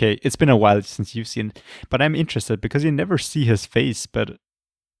 Okay. Oh, okay. It's been a while since you've seen it. But I'm interested because you never see his face, but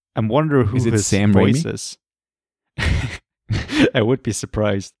I'm wondering who his Sam voice Raimi? is. I would be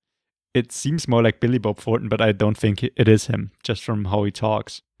surprised. It seems more like Billy Bob Thornton, but I don't think it is him, just from how he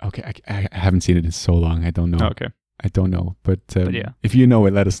talks. Okay, I haven't seen it in so long. I don't know. Okay. I don't know, but yeah. If you know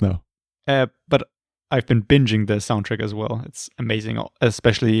it, let us know. But I've been binging the soundtrack as well. It's amazing,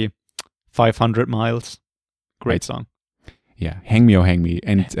 especially 500 Miles. Great song. Yeah, Hang Me, Oh Hang Me.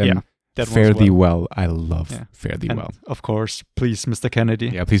 And that one's Fairly Well. I love Yeah. Fairly And Well. of course, Please, Mr. Kennedy.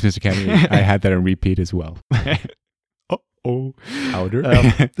 Yeah, Please, Mr. Kennedy. I had that on repeat as well. Oh. Outer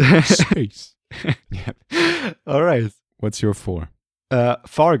space. Yeah. All right. What's your 4?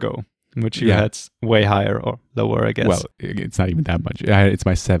 Fargo, which you had way higher or lower, I guess. Well, it's not even that much. It's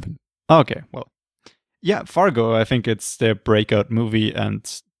my 7. Okay, well. Yeah, Fargo, I think it's their breakout movie,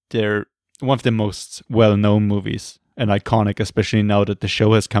 and they're one of the most well-known movies and iconic, especially now that the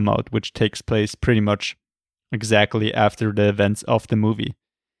show has come out, which takes place pretty much exactly after the events of the movie.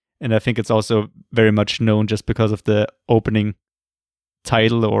 And I think it's also very much known just because of the opening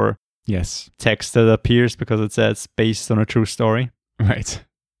title or text that appears, because it says based on a true story. Right.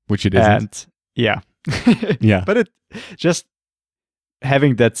 Which it isn't. And yeah. Yeah. But it just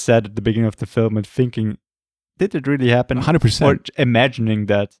having that said at the beginning of the film and thinking, did it really happen? 100%. Or imagining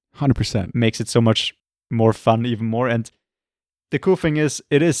that 100% makes it so much more fun, even more. And the cool thing is,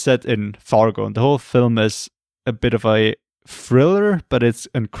 it is set in Fargo, and the whole film is a bit of a thriller, but it's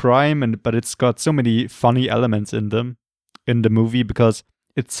in crime, but it's got so many funny elements in the movie because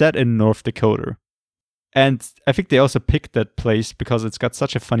it's set in North Dakota. And I think they also picked that place because it's got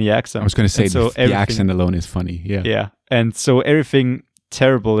such a funny accent. I was going to say, the accent alone is funny. Yeah. Yeah. And so everything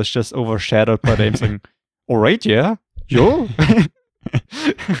terrible is just overshadowed by them saying, all right, yeah, sure.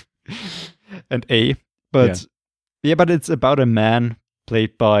 And but it's about a man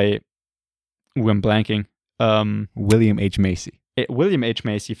played by, I'm blanking. William H. Macy. William H.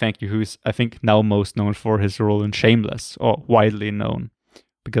 Macy, thank you, who's, I think, now most known for his role in Shameless, or widely known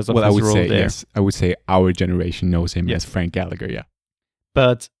because of his role there. Yes, I would say our generation knows him as Frank Gallagher, yeah.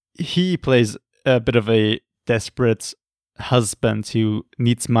 But he plays a bit of a desperate husband who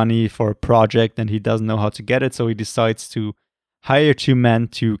needs money for a project and he doesn't know how to get it, so he decides to hire 2 men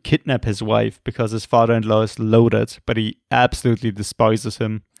to kidnap his wife because his father-in-law is loaded, but he absolutely despises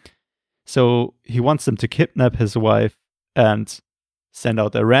him. So he wants them to kidnap his wife and send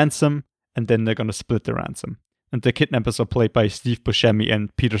out a ransom, and then they're going to split the ransom. And the kidnappers are played by Steve Buscemi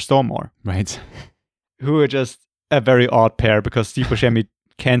and Peter Stormare. Right. Who are just a very odd pair because Steve Buscemi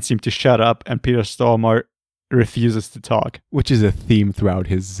can't seem to shut up and Peter Stormare refuses to talk. Which is a theme throughout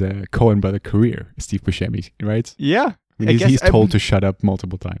his Coen brother career, Steve Buscemi, right? Yeah. I mean, he's told to shut up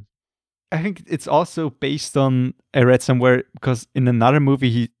multiple times. I think it's also based on, I read somewhere, because in another movie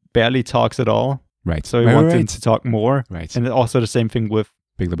he barely talks at all. Right. So he wanted him to talk more. Right. And also the same thing with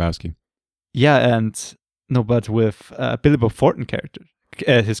Big Lebowski. Yeah, but with Billy Bob Thornton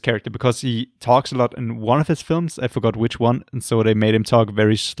his character, because he talks a lot in one of his films. I forgot which one. And so they made him talk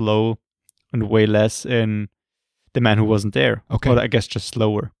very slow and way less in The Man Who Wasn't There. Okay. Or I guess just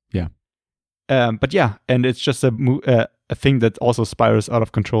slower. Yeah. But yeah, and it's just a thing that also spirals out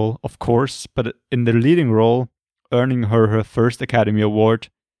of control, of course. But in the leading role, earning her first Academy Award,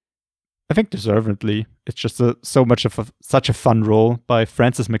 I think deservedly. It's just such a fun role by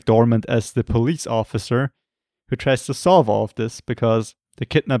Frances McDormand as the police officer who tries to solve all of this because the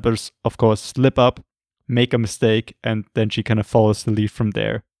kidnappers, of course, slip up, make a mistake, and then she kind of follows the lead from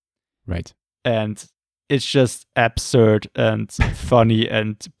there. Right. And it's just absurd and funny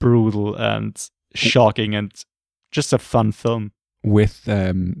and brutal and shocking and just a fun film. With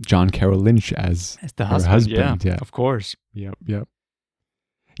John Carroll Lynch as the her husband. Yeah, of course. Yep.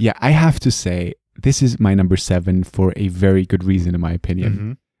 Yeah, I have to say, this is my number 7 for a very good reason, in my opinion.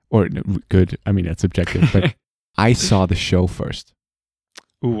 Mm-hmm. Or good, I mean, that's subjective, but I saw the show first.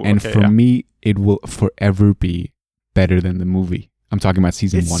 Ooh, and for me, it will forever be better than the movie. I'm talking about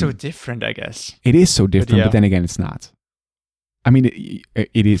season 1. It's so different, I guess. It is so different, but then again, it's not. I mean,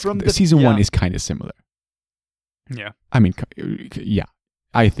 it is. Season 1 is kind of similar. Yeah. I mean, yeah,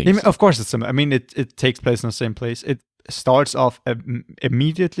 I think so. Of course it's similar. I mean, it takes place in the same place. It starts off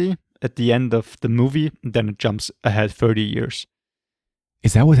immediately at the end of the movie, then it jumps ahead 30 years.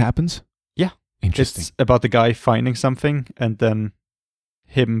 Is that what happens? Yeah. Interesting. It's about the guy finding something and then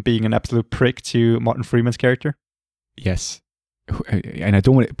him being an absolute prick to Martin Freeman's character. Yes. And I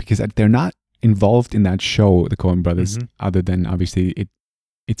don't want it because they're not involved in that show, the Coen brothers, other than obviously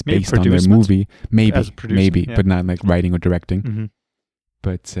it's based on their movie. Maybe, but not like writing or directing. Mm-hmm.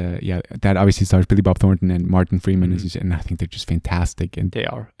 But that obviously stars Billy Bob Thornton and Martin Freeman, and I think they're just fantastic. And they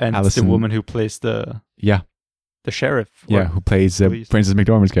are. And Allison, the woman who plays the sheriff. Who plays Frances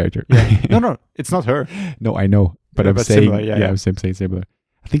McDormand's character. Yeah. No, it's not her. No, I know, but I'm saying similar, I'm saying similar.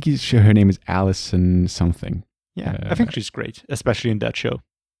 I think her name is Allison something. Yeah, I think she's great, especially in that show.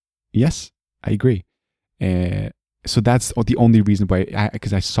 Yes, I agree. So that's the only reason why,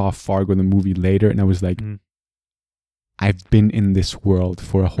 because I saw Fargo the movie later, and I was like, I've been in this world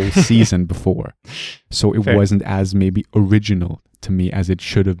for a whole season before. So it Fair. wasn't as maybe original to me as it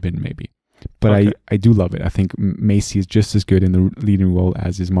should have been maybe. But Okay. I do love it. I think Macy is just as good in the leading role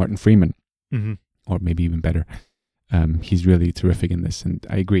as is Martin Freeman, Mhm. or maybe even better. He's really terrific in this, and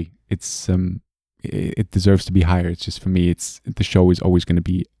I agree. It's it deserves to be higher. It's just for me, it's the show is always going to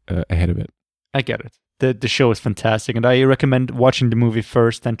be ahead of it. I get it. The show is fantastic, and I recommend watching the movie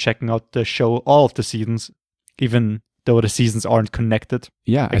first and checking out the show, all of the seasons, even though the seasons aren't connected.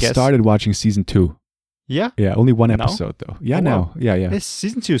 Yeah, I guess. started watching season 2. Yeah. Yeah, only one Now? episode though. Yeah, Oh, now. wow. Yeah. This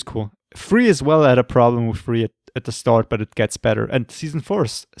season 2 is cool. 3 as well had a problem with 3 at the start, but it gets better. And season 4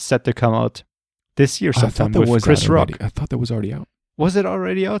 is set to come out this year I thought sometime that with was Chris out Rock. already. I thought that was already out. Was it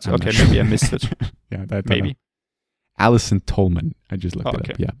already out? I'm Okay, not sure. maybe I missed it. Yeah, that Maybe. Alison Tolman. I just looked Oh, it up.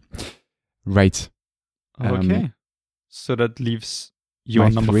 okay. Yeah. Right. Okay. So that leaves your my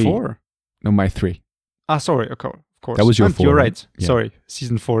number 3. 4. No, my 3. Ah, sorry. Of course. That was your 4, You're right? right. Yeah. Sorry.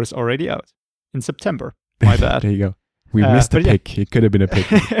 Season 4 is already out in September. My bad. There you go. We missed a but yeah. pick. It could have been a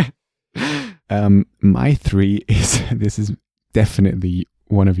pick. My 3 is, this is definitely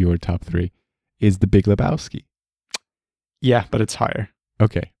one of your top 3, is The Big Lebowski. Yeah, but it's higher.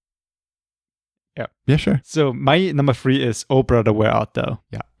 Okay. Yeah. Yeah, sure. So my number 3 is Oh Brother, Where Art Thou?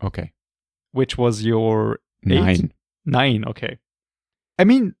 Yeah, okay. Which was your 8? 9. 9, okay. I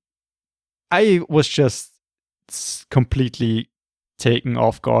mean, I was just completely taken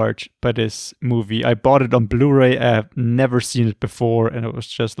off guard by this movie. I bought it on Blu-ray. I've never seen it before, and it was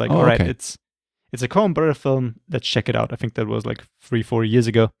just like, Oh, all right, okay. it's a Coen Brother film. Let's check it out. I think that was like 3-4 years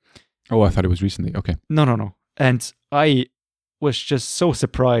ago. Oh, I thought it was recently. Okay. No. And I was just so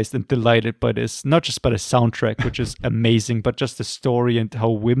surprised and delighted by this, not just by the soundtrack, which is amazing, but just the story and how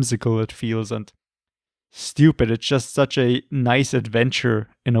whimsical it feels and stupid. It's just such a nice adventure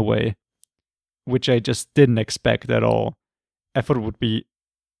in a way, which I just didn't expect at all. I thought it would be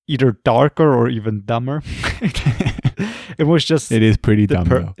either darker or even dumber. It was just It is pretty dumb,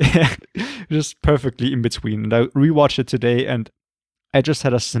 though. just perfectly in between. And I rewatched it today, and I just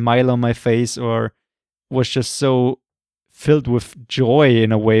had a smile on my face, or was just so filled with joy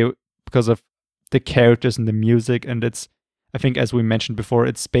in a way because of the characters and the music. And it's, I think, as we mentioned before,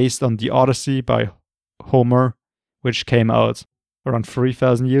 it's based on The Odyssey by Homer, which came out around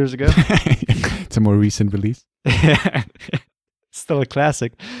 3,000 years ago. It's a more recent release. Still a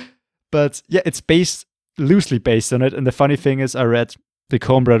classic. But yeah, it's loosely based on it. And the funny thing is, I read the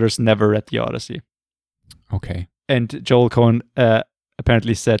Coen brothers never read The Odyssey. Okay. And Joel Coen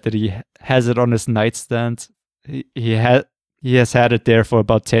apparently said that he has it on his nightstand. He has had it there for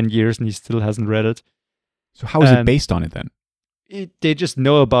about 10 years and he still hasn't read it. So how is it based on it then? They just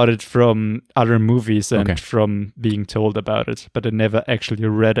know about it from other movies and Okay. from being told about it, but they never actually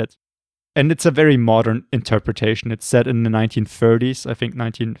read it. And it's a very modern interpretation. It's set in the 1930s, I think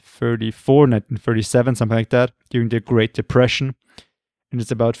 1934, 1937, something like that, during the Great Depression. And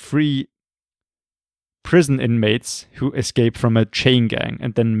it's about 3 prison inmates who escape from a chain gang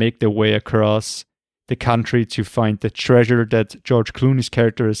and then make their way across the country to find the treasure that George Clooney's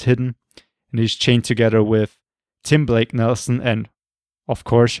character is hidden. And he's chained together with Tim Blake Nelson and, of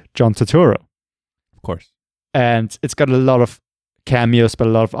course, John Turturro. Of course. And it's got a lot of cameos by a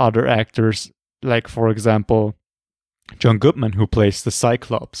lot of other actors, like, for example, John Goodman, who plays the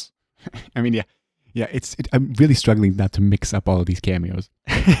Cyclops. I mean, yeah. I'm really struggling not to mix up all of these cameos.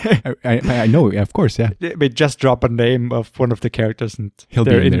 I know, yeah, of course, yeah. They just drop a name of one of the characters and He'll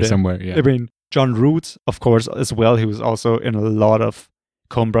they're be in there somewhere. Yeah. I mean, John Root, of course, as well. He was also in a lot of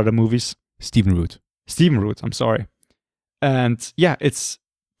Coen Brother movies. Stephen Root. Stephen Root, I'm sorry. And yeah, it's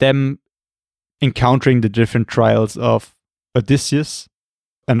them encountering the different trials of Odysseus.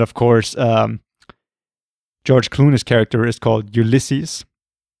 And of course, George Clooney's character is called Ulysses,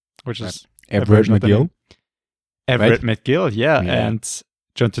 which is a Everett version of the McGill. name. Everett Right? McGill, yeah. Yeah. And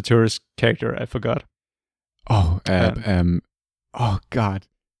John Turturro's character, I forgot. Oh, oh God,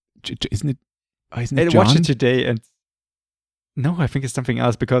 isn't it? Isn't I it John? watched it today, and no, I think it's something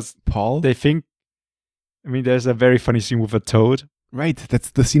else because Paul? they think. I mean, there's a very funny scene with a toad. Right,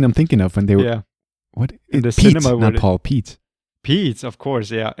 that's the scene I'm thinking of when they were. Yeah, What? In the Pete, cinema where not they- Paul. Pete. Pete, of course,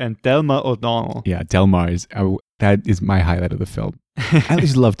 yeah, and Delma O'Donnell. Yeah, Delmar is that is my highlight of the film. I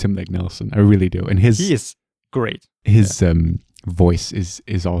just love Tim Blake Nelson. I really do, and his He is great. voice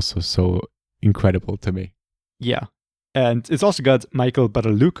is also so incredible to me. Yeah, and it's also got Michael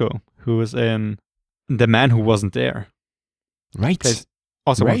Badalucco, who was in The Man Who Wasn't There. Right. Plays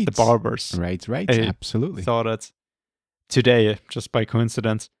also one of the Right. barbers. Right. I Absolutely. Saw that today just by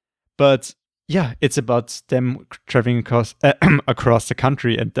coincidence, but yeah, it's about them traveling across across the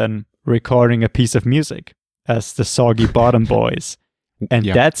country and then recording a piece of music as the Soggy Bottom Boys. And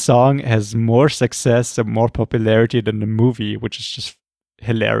that song has more success and more popularity than the movie, which is just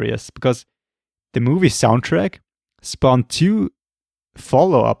hilarious because the movie soundtrack spawned 2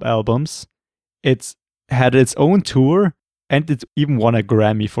 follow-up albums. It's had its own tour, and it even won a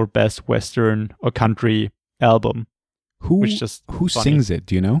Grammy for Best Western or Country Album. Who funny. sings it?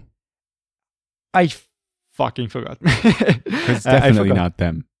 Do you know? I fucking forgot. It's definitely not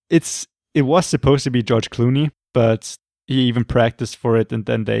them. It was supposed to be George Clooney, but he even practiced for it, and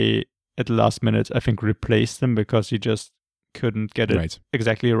then they, at the last minute, I think, replaced him because he just couldn't get it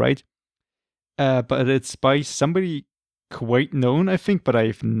exactly right. But it's by somebody quite known, I think, but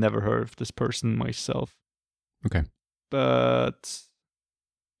I've never heard of this person myself. Okay. But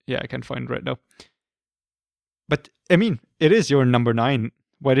yeah, I can't find it right now. But I mean, it is your number 9.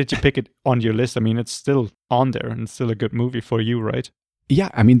 Why did you pick it on your list? I mean, it's still on there and it's still a good movie for you, right? Yeah,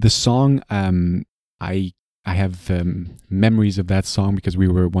 I mean, the song, I have memories of that song because we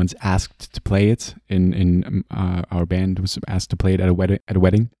were once asked to play it in our band was asked to play it at a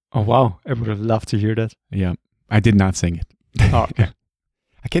wedding. Oh wow, I would have loved to hear that. Yeah, I did not sing it. Oh, okay.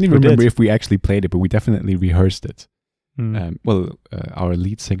 I can't even remember if we actually played it, but we definitely rehearsed it. Our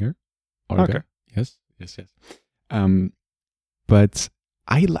lead singer, Olga. Okay. Yes. But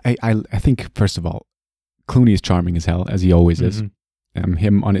I think first of all, Clooney is charming as hell, as he always is.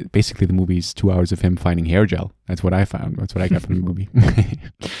 Him on it, basically the movie's 2 hours of him finding hair gel. That's what I found. That's what I got from the movie.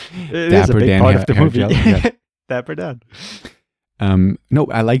 It is a big part of the movie. Yeah. Dapper Dan. No,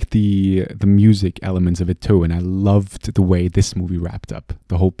 I like the music elements of it too, and I loved the way this movie wrapped up.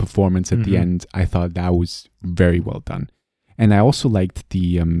 The whole performance at the end, I thought that was very well done. And I also liked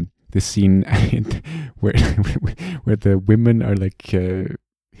the scene where the women are like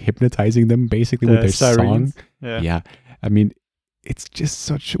hypnotizing them basically with their sirens. song. Yeah. I mean, it's just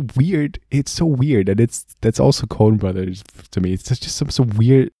such weird. It's so weird, and that's also Coen Brothers to me. It's just so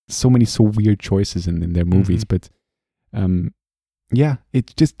weird. So many weird choices in their movies, but yeah,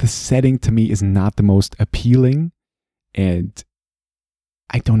 it's just the setting to me is not the most appealing, and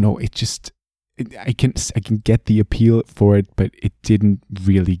I don't know. It just I can get the appeal for it, but it didn't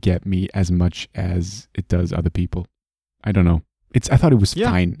really get me as much as it does other people. I don't know. I thought it was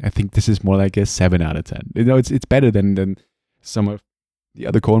fine. I think this is more like a 7 out of 10. You know, it's better than some of the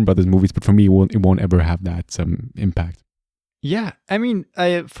other Coen Brothers movies, but for me, it won't ever have that impact. Yeah, I mean,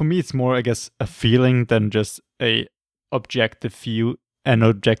 for me, it's more, I guess, a feeling than just an objective view in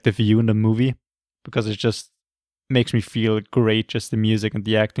the movie, because it just makes me feel great, just the music and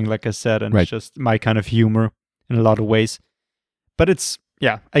the acting, like I said, and it's just my kind of humor in a lot of ways. But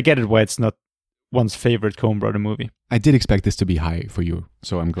I get it why it's not one's favorite Coen Brother movie. I did expect this to be high for you,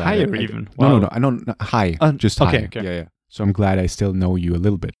 so I'm glad. Higher even? Wow. No, I don't, high, just high. Okay. Yeah. So I'm glad I still know you a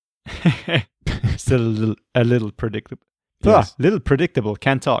little bit. Still a little predictable. Yes. Little predictable,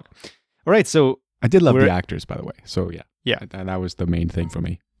 can't talk. All right, so I did love the actors, by the way. So yeah, and that was the main thing for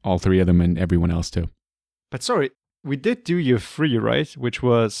me. All 3 of them and everyone else too. But sorry, we did do your 3, right? Which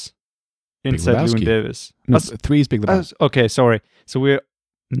was Inside Llewyn Davis. No, 3 is Big Lebowski. Okay, sorry. So we're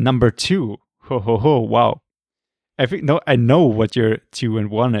number 2. Ho, wow. I know what your 2 and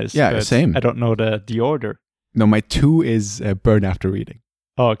 1 is. Yeah, same. I don't know the order. No, my 2 is Burn After Reading.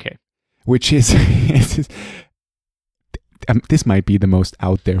 Oh, okay. Which is this might be the most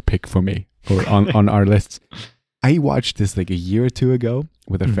out there pick for me or on our lists. I watched this like a year or 2 ago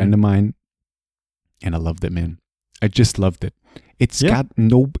with a friend of mine, and I loved it, man. I just loved it. It's got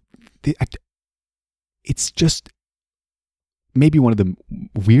it's just maybe one of the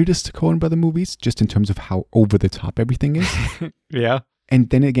weirdest Coen Brother movies, just in terms of how over the top everything is. Yeah. And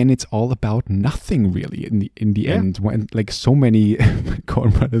then again, it's all about nothing really in the end. When like so many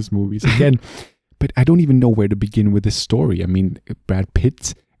Coen Brothers movies again, but I don't even know where to begin with this story. I mean, Brad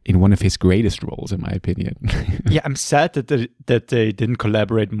Pitt in one of his greatest roles, in my opinion. Yeah, I'm sad that they didn't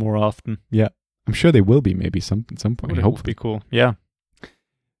collaborate more often. Yeah, I'm sure they will be maybe some point. It would be cool. Yeah.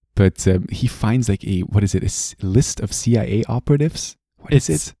 But he finds like a list of CIA operatives. What is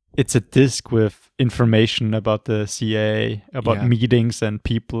it? It's a disc with information about the CIA, about meetings and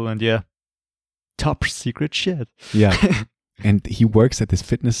people, and top secret shit. Yeah. And he works at this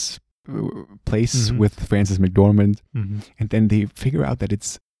fitness place with Frances McDormand, and then they figure out that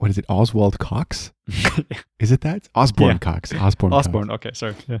it's Oswald Cox? Is it that? Osborne Cox. Osborne. Okay,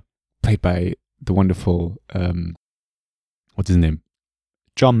 sorry. Yeah. Played by the wonderful what's his name?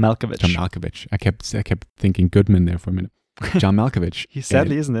 John Malkovich. I kept thinking Goodman there for a minute. John Malkovich. He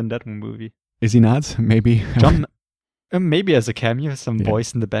sadly isn't in that movie. Is he not? Maybe. John, maybe as a cameo, some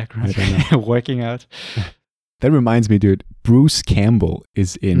voice in the background working out. That reminds me, dude. Bruce Campbell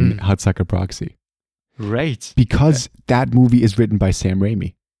is in Hudsucker Proxy. Right. Because that movie is written by Sam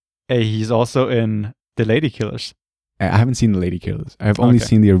Raimi. He's also in The Lady Killers. I haven't seen The Lady Killers. I've only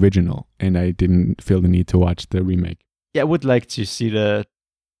seen the original, and I didn't feel the need to watch the remake. Yeah, I would like to see the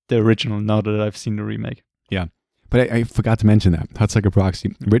original now that I've seen the remake. Yeah. But I forgot to mention that. Hudsucker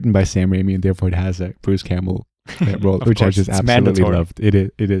Proxy, written by Sam Raimi, and therefore it has a Bruce Campbell role, which course, I just it's absolutely mandatory. loved.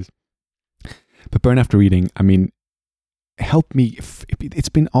 It is. But Burn After Reading, I mean, help me. It's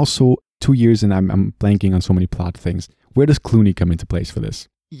been also 2 years, and I'm blanking on so many plot things. Where does Clooney come into place for this?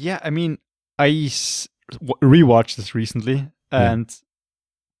 Yeah, I mean, I rewatched this recently, and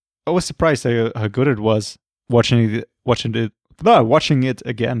I was surprised how good it was watching it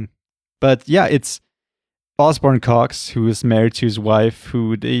again. But yeah, it's Osborne Cox, who is married to his wife,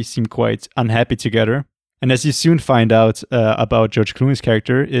 who they seem quite unhappy together. And as you soon find out about George Clooney's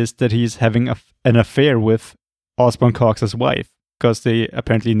character, is that he's having an affair with Osborne Cox's wife, because they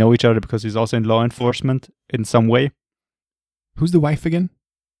apparently know each other because he's also in law enforcement in some way. Who's the wife again?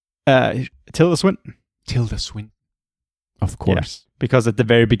 Tilda Swinton. Tilda Swinton. Of course. Yeah, because at the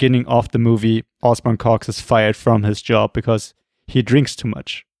very beginning of the movie, Osborne Cox is fired from his job because he drinks too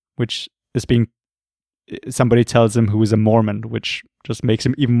much, which is somebody tells him who is a Mormon, which just makes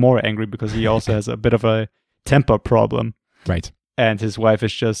him even more angry because he also has a bit of a temper problem. Right. And his wife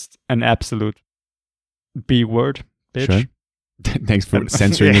is just an absolute B-word, bitch. Sure. Thanks for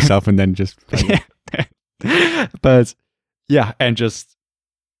censoring yourself and then just... But yeah, and just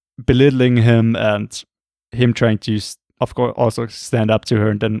belittling him and him trying to, of course, also stand up to her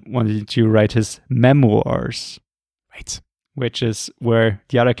and then wanting to write his memoirs. Right. Which is where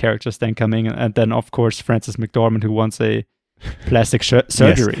the other characters then come in. And then, of course, Frances McDormand, who wants a plastic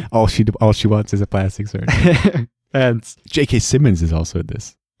surgery. Yes. All she wants is a plastic surgery. And J.K. Simmons is also in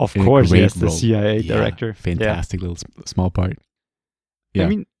this. Of course, yes, the role. CIA director. Fantastic little small part. Yeah. I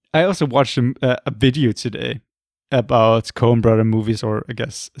mean, I also watched a video today about Coen Brother movies, or I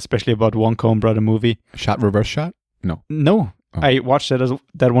guess especially about one Coen Brother movie. Shot reverse shot? No. No, I watched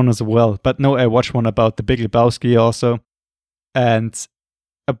that one as well. But no, I watched one about The Big Lebowski also. And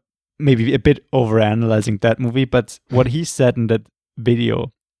maybe a bit overanalyzing that movie, but what he said in that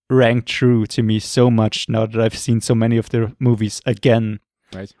video rang true to me so much now that I've seen so many of their movies again.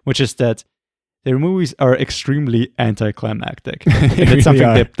 Right. Which is that their movies are extremely anticlimactic. They It's something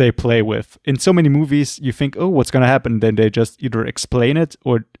really are. that they play with. In so many movies, you think, oh, what's going to happen? Then they just either explain it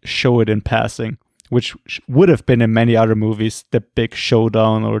or show it in passing, which would have been in many other movies, the big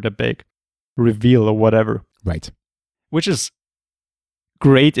showdown or the big reveal or whatever. Right. Which is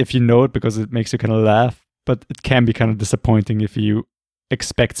great if you know it because it makes you kind of laugh, but it can be kind of disappointing if you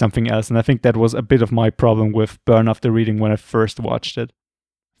expect something else. And I think that was a bit of my problem with Burn After Reading when I first watched it.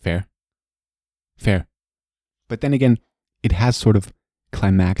 Fair. But then again, it has sort of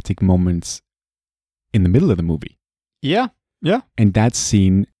climactic moments in the middle of the movie. Yeah. And that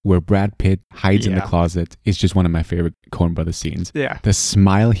scene where Brad Pitt hides in the closet is just one of my favorite Coen Brothers scenes. Yeah. The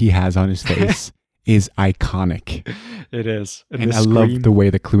smile he has on his face is iconic. It is. And I love the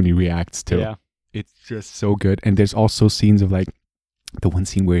way that Clooney reacts to it. Yeah. It's just so good. And there's also scenes of like the one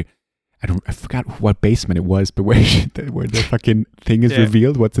scene where I forgot what basement it was, but where the fucking thing is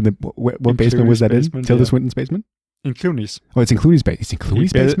revealed. What's in the what basement was that in? Tilda Swinton's basement? In Clooney's. Oh, it's in Clooney's basement. It's in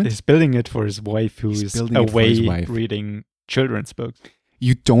Clooney's basement? He's building it for his wife, who's away reading children's books.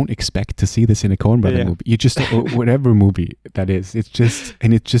 You don't expect to see this in a Coen Brother movie. You just whatever movie that is. It's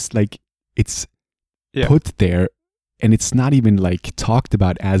just like it's put there, and it's not even like talked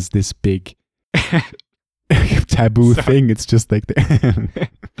about as this big taboo thing. It's just like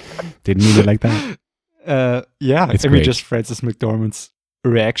didn't mean it like that. It's great. Just Frances McDormand's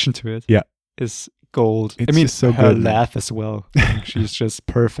reaction to it is gold. It's just so her good. laugh as well. She's just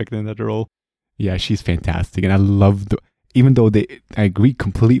perfect in that role. Yeah, she's fantastic, and I love even though I agree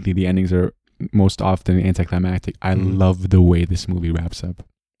completely, the endings are most often anticlimactic. I love the way this movie wraps up.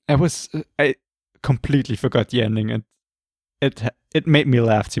 I completely forgot the ending, and it made me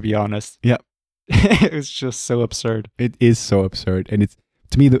laugh, to be honest. Yeah. It was just so absurd. It is so absurd, and it's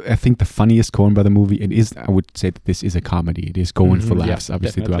to me I think the funniest Coen Brother movie. It is. I would say that this is a comedy. It is going for laughs,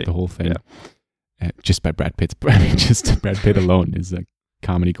 obviously, definitely. throughout the whole thing. Just by Brad Pitt. I mean, just Brad Pitt alone is like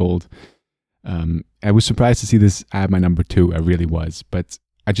comedy gold. I was surprised to see this at my number 2. I really was, but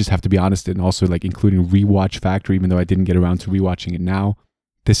I just have to be honest, and also like including rewatch factor, even though I didn't get around to rewatching it now.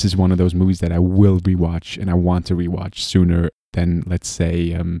 This is one of those movies that I will rewatch, and I want to rewatch sooner than, let's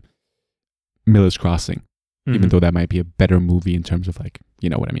say, Miller's Crossing, even though that might be a better movie in terms of like, you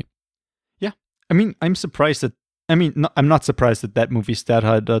know what I mean? Yeah. I mean, I'm not surprised that movie's that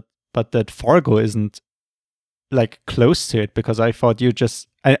high, but that Fargo isn't like close to it, because I thought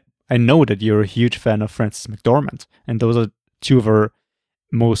I I know that you're a huge fan of Frances McDormand, and those are two of her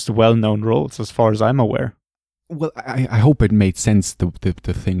most well-known roles, as far as I'm aware. Well, I hope it made sense, the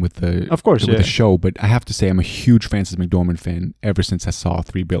thing with the Of course, with the show, but I have to say I'm a huge Frances McDormand fan ever since I saw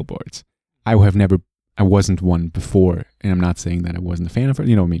 3 Billboards. I wasn't one before, and I'm not saying that I wasn't a fan of her,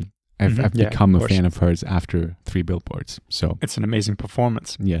 you know what I mean? I've become a fan of hers after 3 Billboards, so. It's an amazing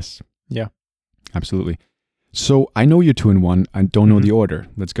performance. Yes. Yeah. Absolutely. So I know you're 2 and 1, I don't know the order.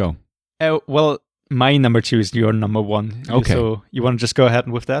 Let's go. Well, my number 2 is your number 1. Okay. So you want to just go ahead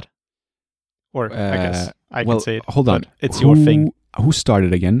with that? Or I guess I can say it. Hold on. It's your thing. Who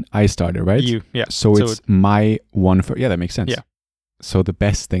started again? I started, right? You, yeah. So it's my one for... Yeah, that makes sense. Yeah. So the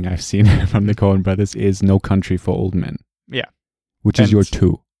best thing I've seen from the Coen brothers is No Country for Old Men. Yeah. Which is your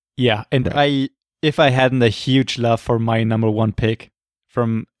 2. Yeah, and right. if I hadn't a huge love for my number 1 pick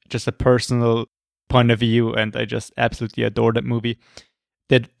from just a personal point of view, and I just absolutely adore that movie,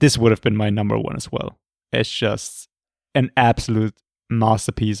 that this would have been my number 1 as well. It's just an absolute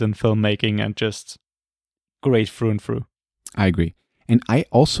masterpiece in filmmaking and just great through and through. I agree. And I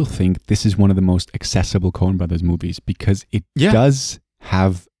also think this is one of the most accessible Coen brothers movies because it does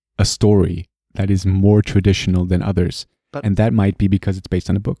have a story that is more traditional than others. And that might be because it's based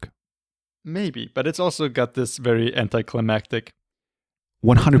on a book. Maybe, but it's also got this very anticlimactic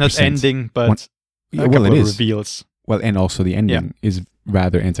 100%. Not ending, but a couple of reveals. Well, and also the ending is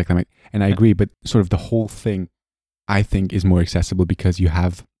rather anticlimactic. And I agree, but sort of the whole thing, I think, is more accessible because you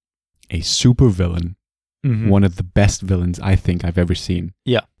have a super villain, one of the best villains I think I've ever seen.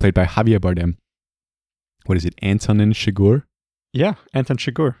 Yeah. Played by Javier Bardem. What is it? Antonin Chigurh? Yeah, Anton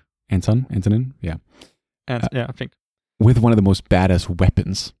Chigurh. Antonin? Yeah. Yeah, I think. With one of the most badass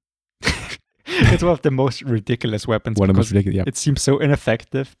weapons. It's one of the most ridiculous weapons. One of the most ridiculous, yeah. It seems so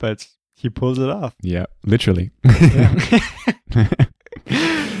ineffective, but he pulls it off. Yeah, literally.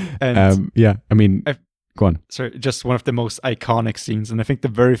 And yeah, I mean, go on. Sorry, just one of the most iconic scenes. And I think the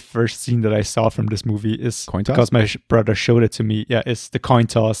very first scene that I saw from this movie is coin toss? Because my brother showed it to me. Yeah, it's the coin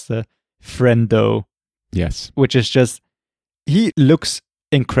toss, the friendo. Yes. Which is just, he looks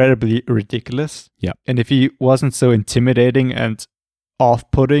incredibly ridiculous. Yeah. And if he wasn't so intimidating and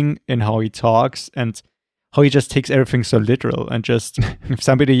off-putting in how he talks and how he just takes everything so literal, and just if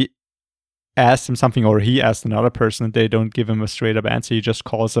somebody asks him something or he asks another person and they don't give him a straight up answer, he just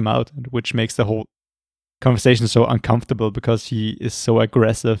calls them out, which makes the whole conversation so uncomfortable because he is so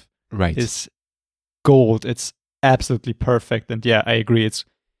aggressive. Right. It's gold. It's absolutely perfect. And yeah, I agree. It's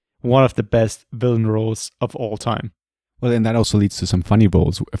one of the best villain roles of all time. Well, and that also leads to some funny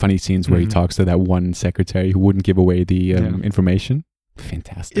scenes where he talks to that one secretary who wouldn't give away the information.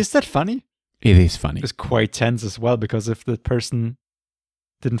 Fantastic. Is that funny? It is funny. It's quite tense as well, because if the person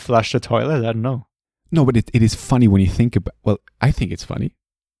didn't flush the toilet, I don't know. No, but it is funny when you think about... Well, I think it's funny.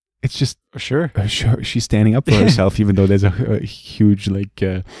 It's just... Sure. She's standing up for herself, even though there's a huge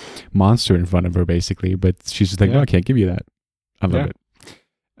monster in front of her, basically. But she's just like, no, I can't give you that. I love it.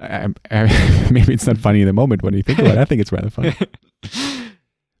 Maybe it's not funny in the moment when you think about it. I think it's rather funny.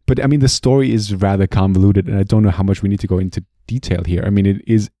 But I mean, the story is rather convoluted, and I don't know how much we need to go into detail here. I mean, it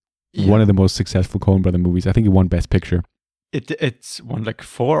is one of the most successful Coen brother movies. I think it won Best Picture. It's won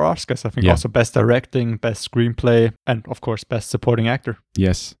 4 Oscars, I think. Also Best Directing, Best Screenplay, and of course Best Supporting Actor.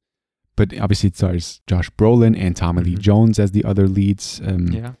 Yes, but obviously it stars Josh Brolin and Tommy Lee Jones as the other leads.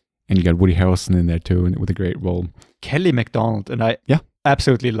 And you got Woody Harrelson in there too, and with a great role. Kelly Macdonald, and I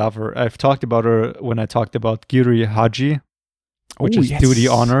absolutely love her. I've talked about her when I talked about Giri Haji, which is Do the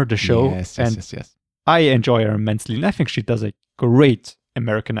Honor, the show. Yes. I enjoy her immensely, and I think she does a great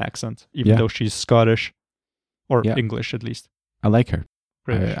American accent, even though she's Scottish, or English at least. I like her.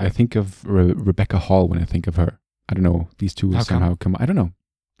 British, I think of Rebecca Hall when I think of her. I don't know. These two somehow come. I don't know.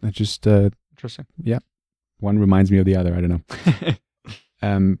 I just interesting. Yeah, one reminds me of the other. I don't know.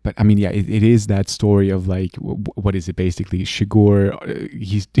 But I mean, it is that story of what is it basically? Chigurh,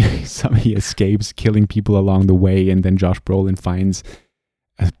 he escapes, killing people along the way, and then Josh Brolin finds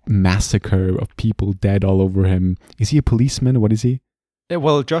a massacre of people dead all over him. Is he a policeman? What is he?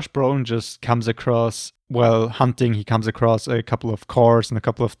 Well, Josh Brolin just comes across, while hunting, he comes across a couple of cars and a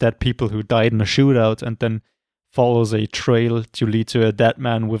couple of dead people who died in a shootout, and then follows a trail to lead to a dead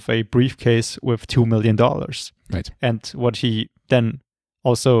man with a briefcase with $2 million. Right. And what he then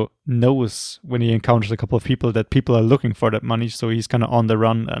also knows when he encounters a couple of people, that people are looking for that money, so he's kind of on the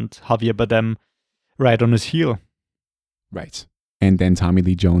run, and Javier Bardem right on his heel. Right. And then Tommy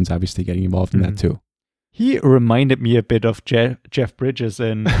Lee Jones obviously getting involved in that too. He reminded me a bit of Jeff Bridges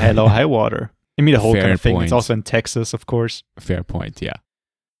in Hello High Water. I mean, the whole kind of thing. It's also in Texas, of course. Fair point, yeah.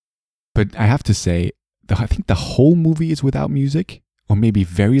 But I have to say, I think the whole movie is without music. or maybe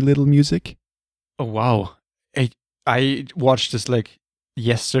very little music. Oh wow! I watched this like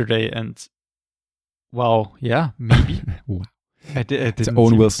yesterday, and wow, yeah, maybe. Wow. I didn't Owen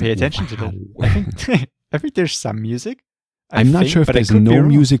even Wilson. pay attention to Wow. that. I think there's some music. I'm not sure if but I there's could be no wrong.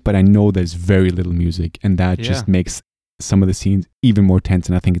 music, but I know there's very little music, and that just makes some of the scenes even more tense.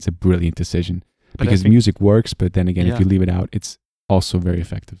 And I think it's a brilliant decision But I because think- music works, but then again, if Yeah. you leave it out, it's also very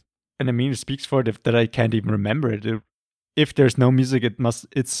effective. And I mean, it speaks for it that I can't even remember it. If there's no music,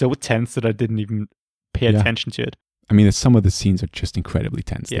 it's so tense that I didn't even pay Yeah. attention to it. I mean, some of the scenes are just incredibly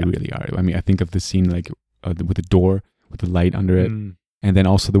tense. Yeah. They really are. I mean, I think of the scene like with the door with the light under it, Mm. and then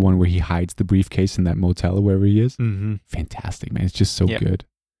also the one where he hides the briefcase in that motel or wherever he is. Mm-hmm. Fantastic, man. It's just so Yeah. good.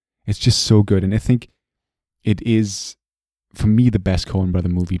 It's just so good, and I think it is for me the best Coen Brother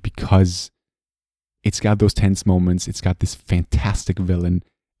movie because it's got those tense moments. It's got this fantastic villain,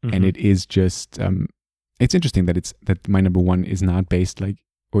 and it is just. It's interesting that my number one is not based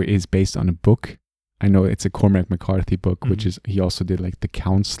is based on a book. I know it's a Cormac McCarthy book, which is he also did like The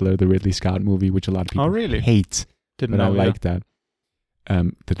Counselor, the Ridley Scott movie, which a lot of people really? hate, Didn't but I know, like that.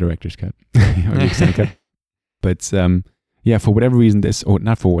 The director's cut, or the extended cut. But yeah, for whatever reason,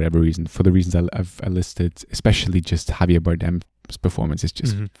 not for whatever reason, for the reasons I listed, especially just Javier Bardem's performance is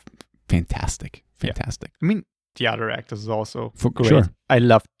just fantastic. Fantastic. I mean, the other actors is also For- great. sure. I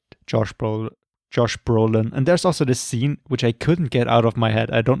loved Josh Brolin. And there's also this scene which I couldn't get out of my head.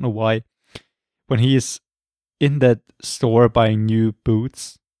 I don't know why. When he is in that store buying new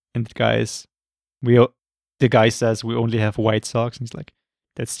boots, and the guy says, "We only have white socks," and he's like,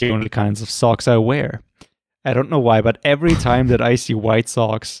 "That's the only kinds of socks I wear." I don't know why, but every time that I see white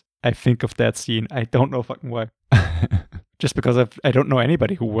socks, I think of that scene. I don't know fucking why. Just because I don't know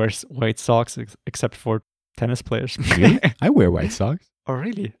anybody who wears white socks except for tennis players. Really? I wear white socks. Oh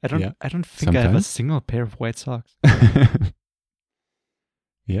really? I don't think I have a Sometimes. single pair of white socks.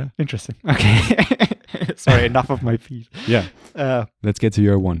 Yeah. Interesting. Okay. Sorry, enough of my feet. Yeah. Let's get to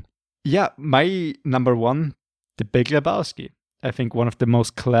your one. Yeah, my number one, The Big Lebowski. I think one of the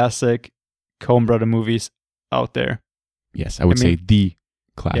most classic Coen Brother movies out there. Yes, I would say mean- the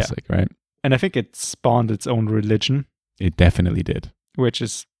classic, right? And I think it spawned its own religion, It definitely did. which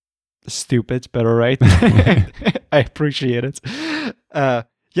is stupid, but all right. I appreciate it.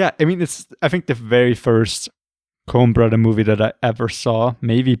 Yeah, I mean, it's, I think, the very first Coen Brother movie that I ever saw.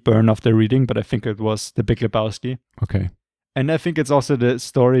 Maybe Burn After Reading, but I think it was The Big Lebowski. Okay. And I think it's also the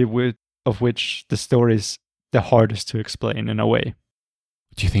story of which the story is the hardest to explain in a way.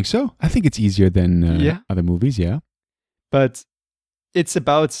 Do you think so? I think it's easier than Yeah. other movies, yeah. But it's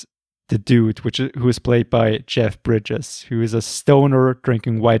about the dude who is played by Jeff Bridges, who is a stoner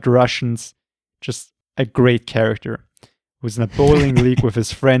drinking White Russians, just a great character, who's in a bowling league with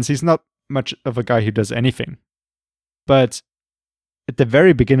his friends. He's not much of a guy who does anything. But at the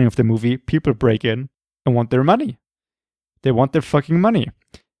very beginning of the movie, people break in and want their money. They want their fucking money.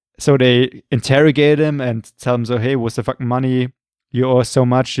 So they interrogate him and tell him, so, hey, what's the fucking money? You owe us so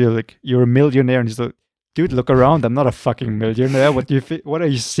much. You're a millionaire. And he's like, dude, look around. I'm not a fucking millionaire. What do you think? What are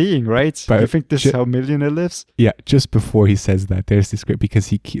you seeing, right? But you think this is how a millionaire lives? Yeah, just before he says that, there's this great, because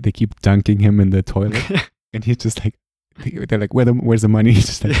they keep dunking him in the toilet, and he's just like, they're like, where's the money? He's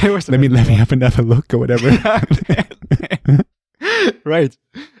just like, Where's the let me money? have another look or whatever. Right.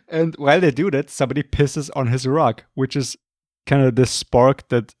 And while they do that, somebody pisses on his rug, which is kind of the spark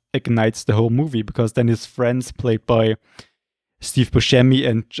that ignites the whole movie, because then his friends, played by Steve Buscemi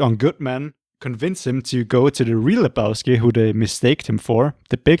and John Goodman, convince him to go to the real Lebowski, who they mistaked him for,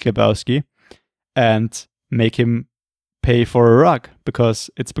 the Big Lebowski, and make him pay for a rug, because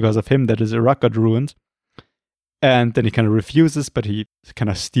it's because of him that his rug got ruined. And then he kind of refuses, but he kind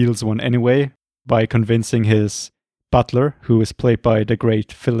of steals one anyway by convincing his butler, who is played by the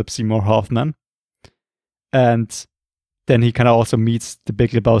great Philip Seymour Hoffman. And then he kind of also meets the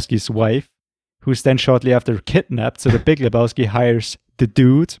Big Lebowski's wife, who's then shortly after kidnapped. So the Big Lebowski hires the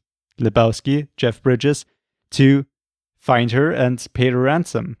dude, Lebowski, Jeff Bridges, to find her and pay the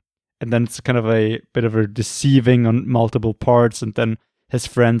ransom. And then it's kind of a bit of a deceiving on multiple parts. And then his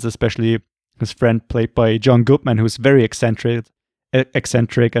friends, especially his friend played by John Goodman, who's very eccentric,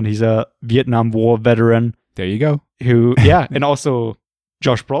 and he's a Vietnam War veteran. There you go. Who, yeah, and also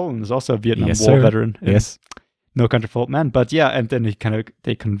Josh Brolin is also a Vietnam Yes, War sir. veteran. in Yes. No Country for Old Men. But yeah, and then he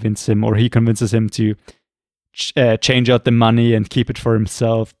convinces him to change out the money and keep it for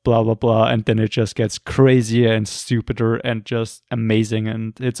himself, blah, blah, blah. And then it just gets crazier and stupider and just amazing.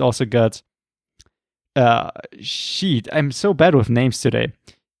 And it's also got, I'm so bad with names today.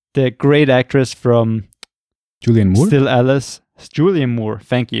 The great actress from Julianne Moore? Still Alice, Julianne Moore,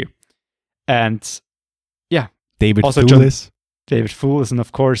 thank you. And David also Thewlis? David Foulkes, and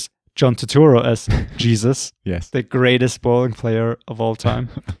of course John Turturro as Jesus, Yes. the greatest bowling player of all time.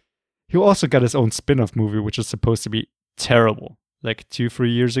 He also got his own spin-off movie, which is supposed to be terrible, like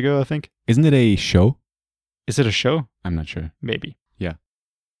 2-3 years ago, I think. Isn't it a show? Is it a show? I'm not sure. Maybe. Yeah.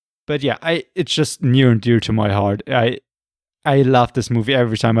 But yeah, it's just near and dear to my heart. I love this movie.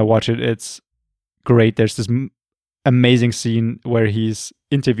 Every time I watch it, it's great. There's this amazing scene where he's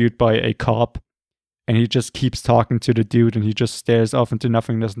interviewed by a cop, and he just keeps talking to the dude, and he just stares off into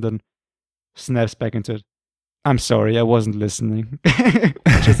nothingness and then snaps back into it. I'm sorry, I wasn't listening. It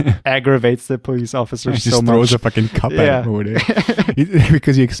just aggravates the police officer He so just much. throws a fucking cup Yeah. at him over there.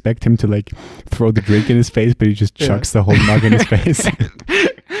 Because you expect him to like throw the drink in his face, but he just chucks the whole mug in his face.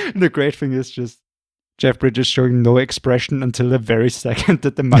 The great thing is just Jeff Bridges showing no expression until the very second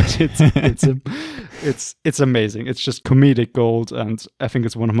that the mug hits him. It's amazing. It's just comedic gold, and I think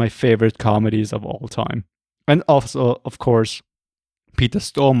it's one of my favorite comedies of all time. And also, of course, Peter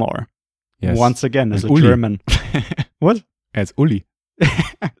Stormare. Yes. Once again, as And a Uli. German. What? As Uli.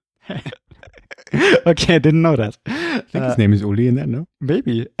 Okay, I didn't know that. I think his name is Uli in that, no?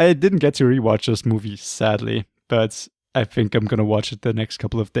 Maybe. I didn't get to rewatch this movie, sadly, but I think I'm going to watch it the next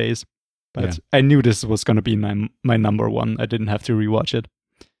couple of days. But Yeah. I knew this was going to be my number one. I didn't have to rewatch it.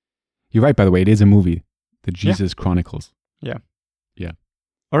 You're right, by the way. It is a movie. The Jesus Chronicles.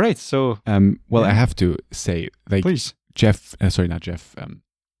 All right, so Well, Yeah. I have to say, like, please, not Jeff.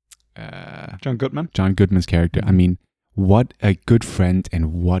 John Goodman. John Goodman's character. I mean, what a good friend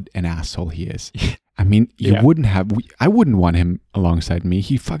and what an asshole he is. I mean, Yeah. I wouldn't want him alongside me.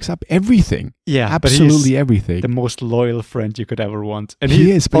 He fucks up everything. Yeah, Absolutely everything. the most loyal friend you could ever want. And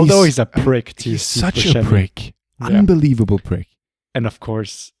He is, but although he's- he's a prick to He's Steve such Buscemi. a prick. Yeah. Unbelievable prick. And of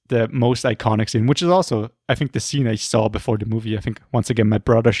course, the most iconic scene, which is also, I think, the scene I saw before the movie. I think, once again, my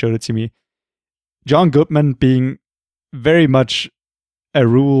brother showed it to me. John Goodman being very much a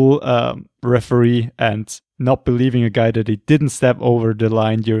rule referee and not believing a guy that he didn't step over the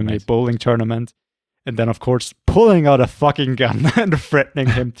line during a Right. bowling tournament. And then, of course, pulling out a fucking gun and threatening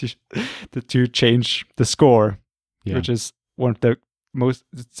him to change the score, Yeah. which is one of the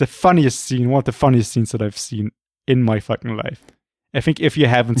it's the funniest scene, one of the funniest scenes that I've seen in my fucking life. I think if you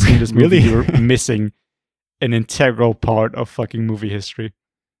haven't seen this movie, Really? you're missing an integral part of fucking movie history.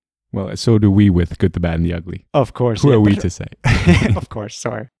 Well, so do we with Good, the Bad, and the Ugly. Of course. Who yeah, are we but- to say? Of course,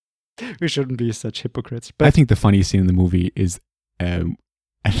 sorry. We shouldn't be such hypocrites. I But think the funniest scene in the movie is at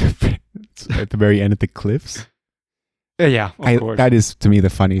the very end at the cliffs. yeah, of course. That is, to me, the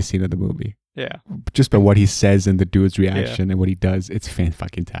funniest scene of the movie. yeah, Just by what he says and the dude's reaction and what he does, it's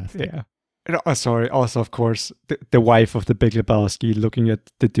fantastic. yeah. And, sorry, also, of course, the wife of the Big Lebowski looking at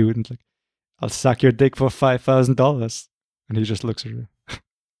the dude and like, I'll suck your dick for $5,000. And he just looks at her.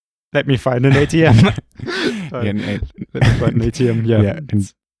 Let me find an ATM. Yeah, and Let me find an ATM. Yeah. Yeah,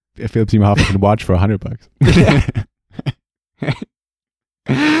 and Philip Seymour Hoffman can watch for $100.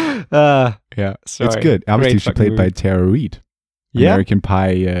 Yeah, Sorry. it's good. Obviously, Great she fucking played by movie. Tara Reid. Yeah. American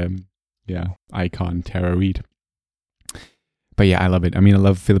Pie, icon Tara Reid. But yeah, I love it. I mean, I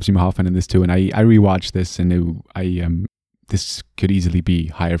love Philip Seymour Hoffman in this too. And I rewatched this, and this could easily be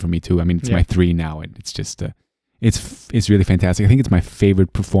higher for me too. I mean, it's my 3 now, and it's just it's really fantastic. I think it's my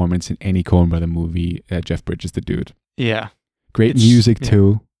favorite performance in any Coen Brother movie. Jeff Bridges, the dude. Yeah. Great It's- music yeah.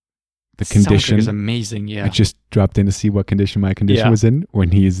 too. The condition is amazing. Yeah. I just dropped in to see what condition my condition Yeah. was in when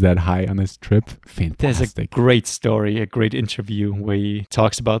he's that high on this trip. There's a Fantastic. great story, a great interview where he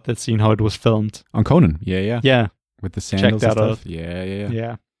talks about that scene, how it was filmed. On Conan. Yeah. Yeah. With the sandals and that out. stuff. Yeah.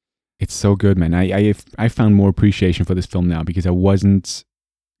 Yeah. It's so good, man. I found more appreciation for this film now because I wasn't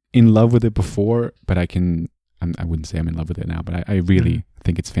in love with it before, but I wouldn't say I'm in love with it now, but I really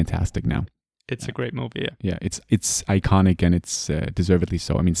think it's fantastic now. It's a great movie. Yeah. Yeah, it's iconic and it's deservedly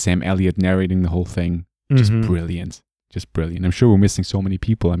so. I mean, Sam Elliott narrating the whole thing, just brilliant. Just brilliant. I'm sure we're missing so many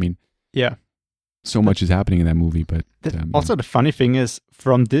people. I mean, Yeah. so much is happening in that movie, but Also, the funny thing is,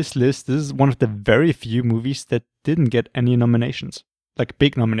 from this list, this is one of the very few movies that didn't get any nominations. Like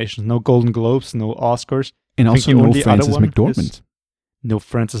big nominations. No Golden Globes, no Oscars. and I think also the no only other Frances one McDormand. is No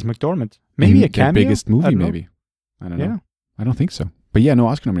Frances McDormand. Maybe In a cameo? their biggest I movie, don't know. maybe. I don't know. Yeah. I don't think so. But yeah, no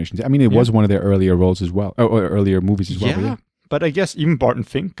Oscar nominations. I mean, it Yeah. was one of their earlier roles as well, or earlier movies as well. Yeah. But I guess even Barton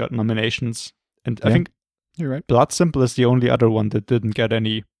Fink got nominations. And I Yeah. think You're right. Blood Simple is the only other one that didn't get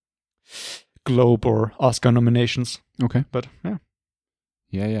any Globe or Oscar nominations. Okay. But yeah.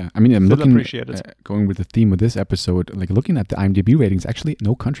 Yeah. I mean, I'm Still looking, appreciate it. going with the theme of this episode, like looking at the IMDb ratings, actually,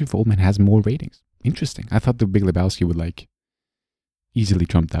 No Country for Old Men has more ratings. Interesting. I thought The Big Lebowski would like easily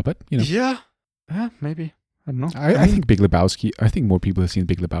trump that, but you know. Yeah, maybe. I don't know. I think Big Lebowski, I think more people have seen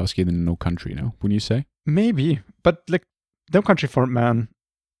Big Lebowski than No Country, no? Wouldn't you say? Maybe. But like No Country for Old Men,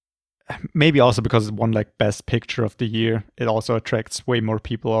 maybe also because it won like Best Picture of the Year, it also attracts way more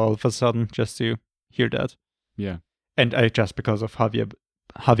people all of a sudden just to hear that. Yeah. And just because of Javier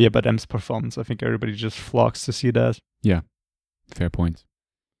Bardem's performance, I think everybody just flocks to see that. Yeah, fair point.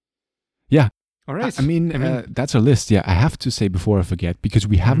 Yeah. All right. I mean, that's our list. Yeah, I have to say before I forget, because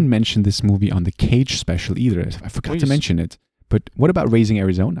we haven't mentioned this movie on the Cage special either. I forgot to mention it. But what about Raising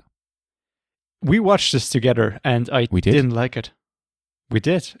Arizona? We watched this together, and I didn't like it. We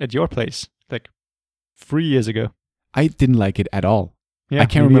did, at your place, like 3 years ago. I didn't like it at all. Yeah, I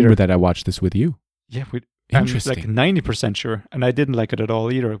can't remember that I watched this with you. Yeah, Interesting. I'm like 90% sure, and I didn't like it at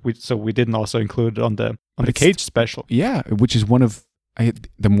all either. So we didn't also include it on the Cage special. Yeah, which is one of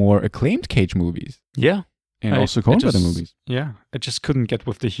the more acclaimed Cage movies. Yeah. And also Coen Brother movies. Yeah, I just couldn't get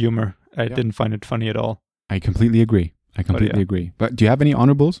with the humor. I didn't find it funny at all. I completely agree. Agree. But do you have any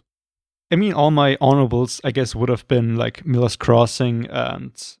honorables? I mean, all my honorables, I guess, would have been like Miller's Crossing,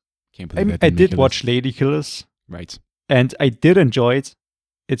 and I did watch Lady Killers. Right. And I did enjoy it.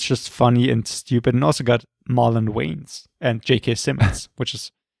 It's just funny and stupid. And also got Marlon Wayans and J.K. Simmons, which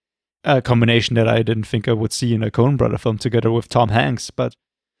is a combination that I didn't think I would see in a Coen Brother film together with Tom Hanks. But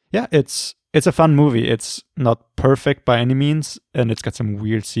yeah, it's a fun movie. It's not perfect by any means, and it's got some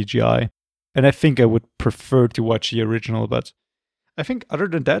weird CGI. And I think I would prefer to watch the original, but I think other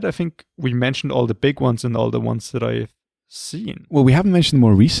than that, I think we mentioned all the big ones and all the ones that I've seen. Well, we haven't mentioned the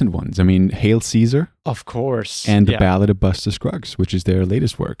more recent ones. I mean, Hail Caesar. Of course. And The Ballad of Buster Scruggs, which is their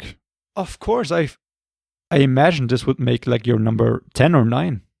latest work. Of course. I imagined this would make like your number 10 or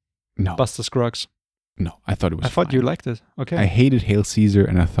 9. No. Buster Scruggs. No, I thought it was fine. You liked it. Okay. I hated Hail Caesar,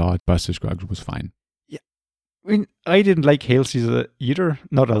 and I thought Buster Scruggs was fine. Yeah. I mean, I didn't like Hail Caesar either.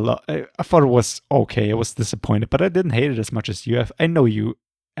 Not a lot. I thought it was okay. I was disappointed, but I didn't hate it as much as you have. I know you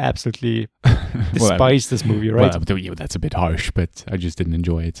absolutely despise this movie, right? Well, that's a bit harsh, but I just didn't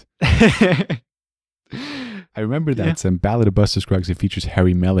enjoy it. I remember that Ballad of Buster Scruggs, it features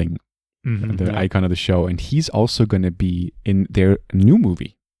Harry Melling, the icon of the show, and he's also going to be in their new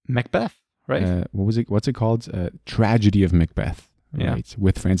movie. Macbeth, right? What's it called? Tragedy of Macbeth, right?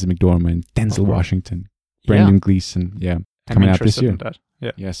 With Frances McDormand, Denzel Washington, Brendan Gleeson, coming out this year.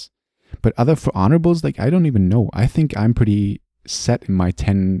 Yeah. Yes. But for honorables, like, I don't even know. I think I'm pretty set in my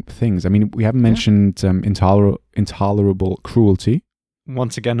 10 things. I mean, we haven't mentioned Intolerable Cruelty.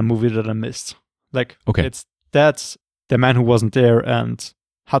 Once again, a movie that I missed. Like, okay. That's The Man Who Wasn't There and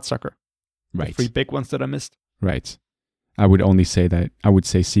Hudsucker. Right. The 3 big ones that I missed. Right. I would only say that, I would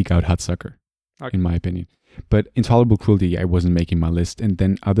say seek out Hudsucker, in my opinion. But Intolerable Cruelty, I wasn't making my list. And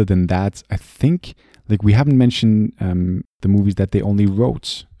then other than that, I think, like, we haven't mentioned the movies that they only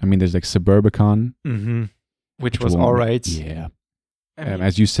wrote. I mean, there's like Suburbicon. Mm-hmm. Which was all right. Yeah.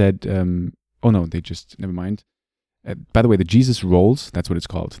 As you said, never mind. By the way, the Jesus Rolls, that's what it's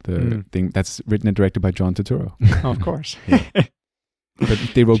called. The thing that's written and directed by John Turturro. Of course. But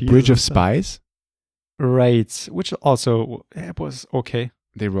they wrote Bridge of Spies. Right. Which also was okay.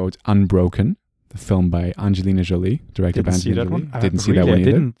 They wrote Unbroken, the film by Angelina Jolie, directed by Angelina Jolie. Didn't see that one either.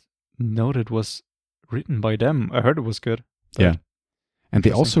 I didn't know that it was written by them. I heard it was good. Yeah. And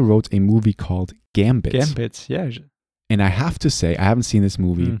they also wrote a movie called Gambit. Gambit, yeah. And I have to say, I haven't seen this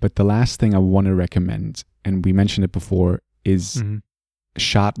movie, but the last thing I want to recommend, and we mentioned it before, is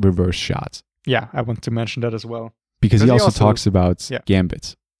Shot, Reverse Shot. Yeah, I want to mention that as well. Because he also talks about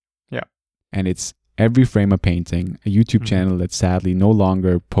Gambit. Yeah. And it's every frame a painting, a YouTube channel that sadly no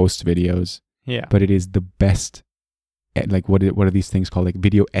longer posts videos. Yeah. But it is the best, like, what are these things called? Like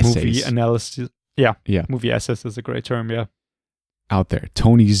video essays. Movie analysis. Yeah. Yeah. Movie essays is a great term, yeah. Out there.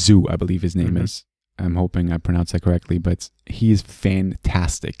 Tony Zhu, I believe his name is. I'm hoping I pronounced that correctly, but he is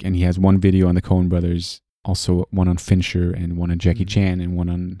fantastic. And he has one video on the Coen Brothers, also one on Fincher and one on Jackie Chan and one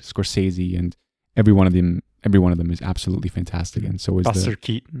on Scorsese, and every one of them is absolutely fantastic. And so is Buster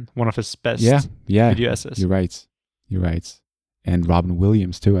Keaton, one of his best video essays. You're right. And Robin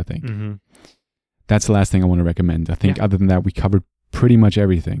Williams too, I think. That's the last thing I want to recommend. I think other than that, we covered pretty much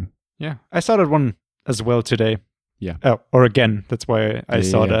everything. Yeah. I saw that one as well today. Yeah. Oh, or again, that's why I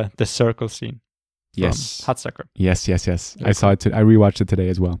saw the circle scene. Yes. Hudsucker. Yes. I saw it. I rewatched it today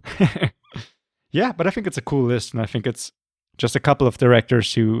as well. Yeah, but I think it's a cool list, and I think it's just a couple of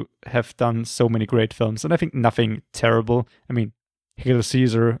directors who have done so many great films, and I think nothing terrible. I mean, Hail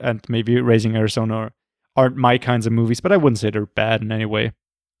Caesar and maybe Raising Arizona aren't my kinds of movies, but I wouldn't say they're bad in any way.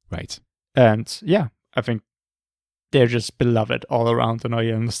 Right. And yeah, I think they're just beloved all around, and I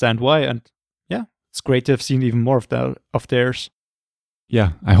understand why. And yeah, it's great to have seen even more of theirs.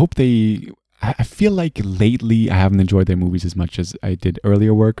 Yeah, I hope I feel like lately I haven't enjoyed their movies as much as I did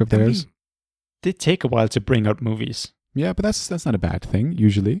earlier work of theirs. They take a while to bring out movies. Yeah, but that's not a bad thing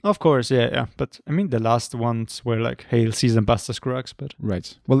usually. Of course, yeah. But I mean, the last ones were like Hail Caesar, Buster Scruggs, but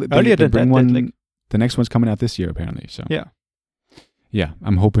Right. Well, earlier they than bring that, one. like, The next one's coming out this year, apparently. So yeah.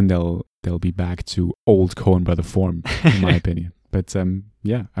 I'm hoping they'll be back to old Coen brother form, in my opinion. But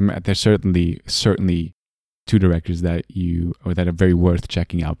there's certainly two directors that are very worth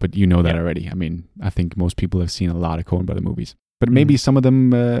checking out. But you know that already. I mean, I think most people have seen a lot of Coen brother movies. But maybe some of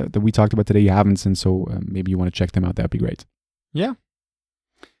them that we talked about today you haven't seen, so maybe you want to check them out. That'd be great. Yeah.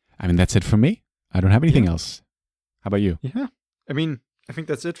 I mean, that's it for me. I don't have anything else. How about you? Yeah. I mean, I think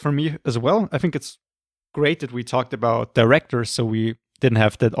that's it for me as well. I think it's great that we talked about directors, so we didn't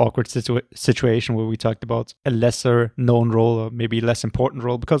have that awkward situation where we talked about a lesser known role or maybe less important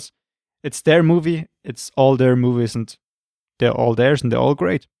role, because it's their movie, it's all their movies, and they're all theirs, and they're all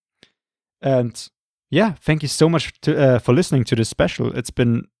great. And yeah, thank you so much for listening to this special. It's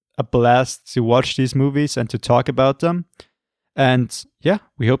been a blast to watch these movies and to talk about them. And yeah,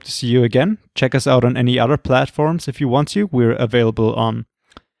 we hope to see you again. Check us out on any other platforms if you want to. We're available on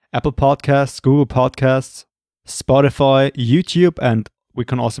Apple Podcasts, Google Podcasts, Spotify, YouTube, and we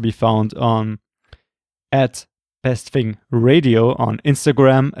can also be found on @BestThingRadio on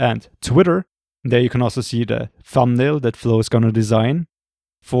Instagram and Twitter. There you can also see the thumbnail that Flo is going to design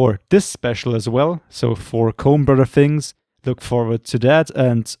for this special as well. So for Coen Brother Things, look forward to that.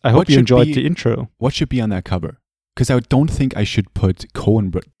 And I hope you enjoyed the intro. What should be on that cover? Because I don't think I should put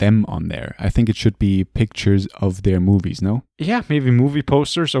them on there. I think it should be pictures of their movies, no? Yeah, maybe movie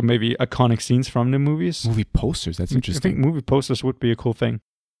posters or maybe iconic scenes from the movies. Movie posters, that's interesting. I think movie posters would be a cool thing.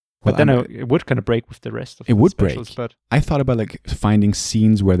 Well, but then it would kind of break with the rest of it the would specials. Break. But I thought about like finding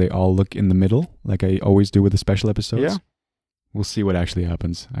scenes where they all look in the middle, like I always do with the special episodes. Yeah. We'll see what actually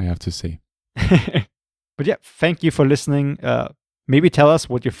happens. I have to see. But yeah, thank you for listening. Maybe tell us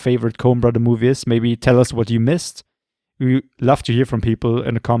what your favorite Coen Brother movie is. Maybe tell us what you missed. We love to hear from people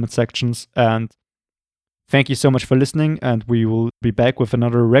in the comment sections. And thank you so much for listening. And we will be back with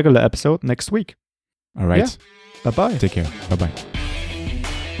another regular episode next week. All right. Yeah. Bye-bye. Take care. Bye-bye.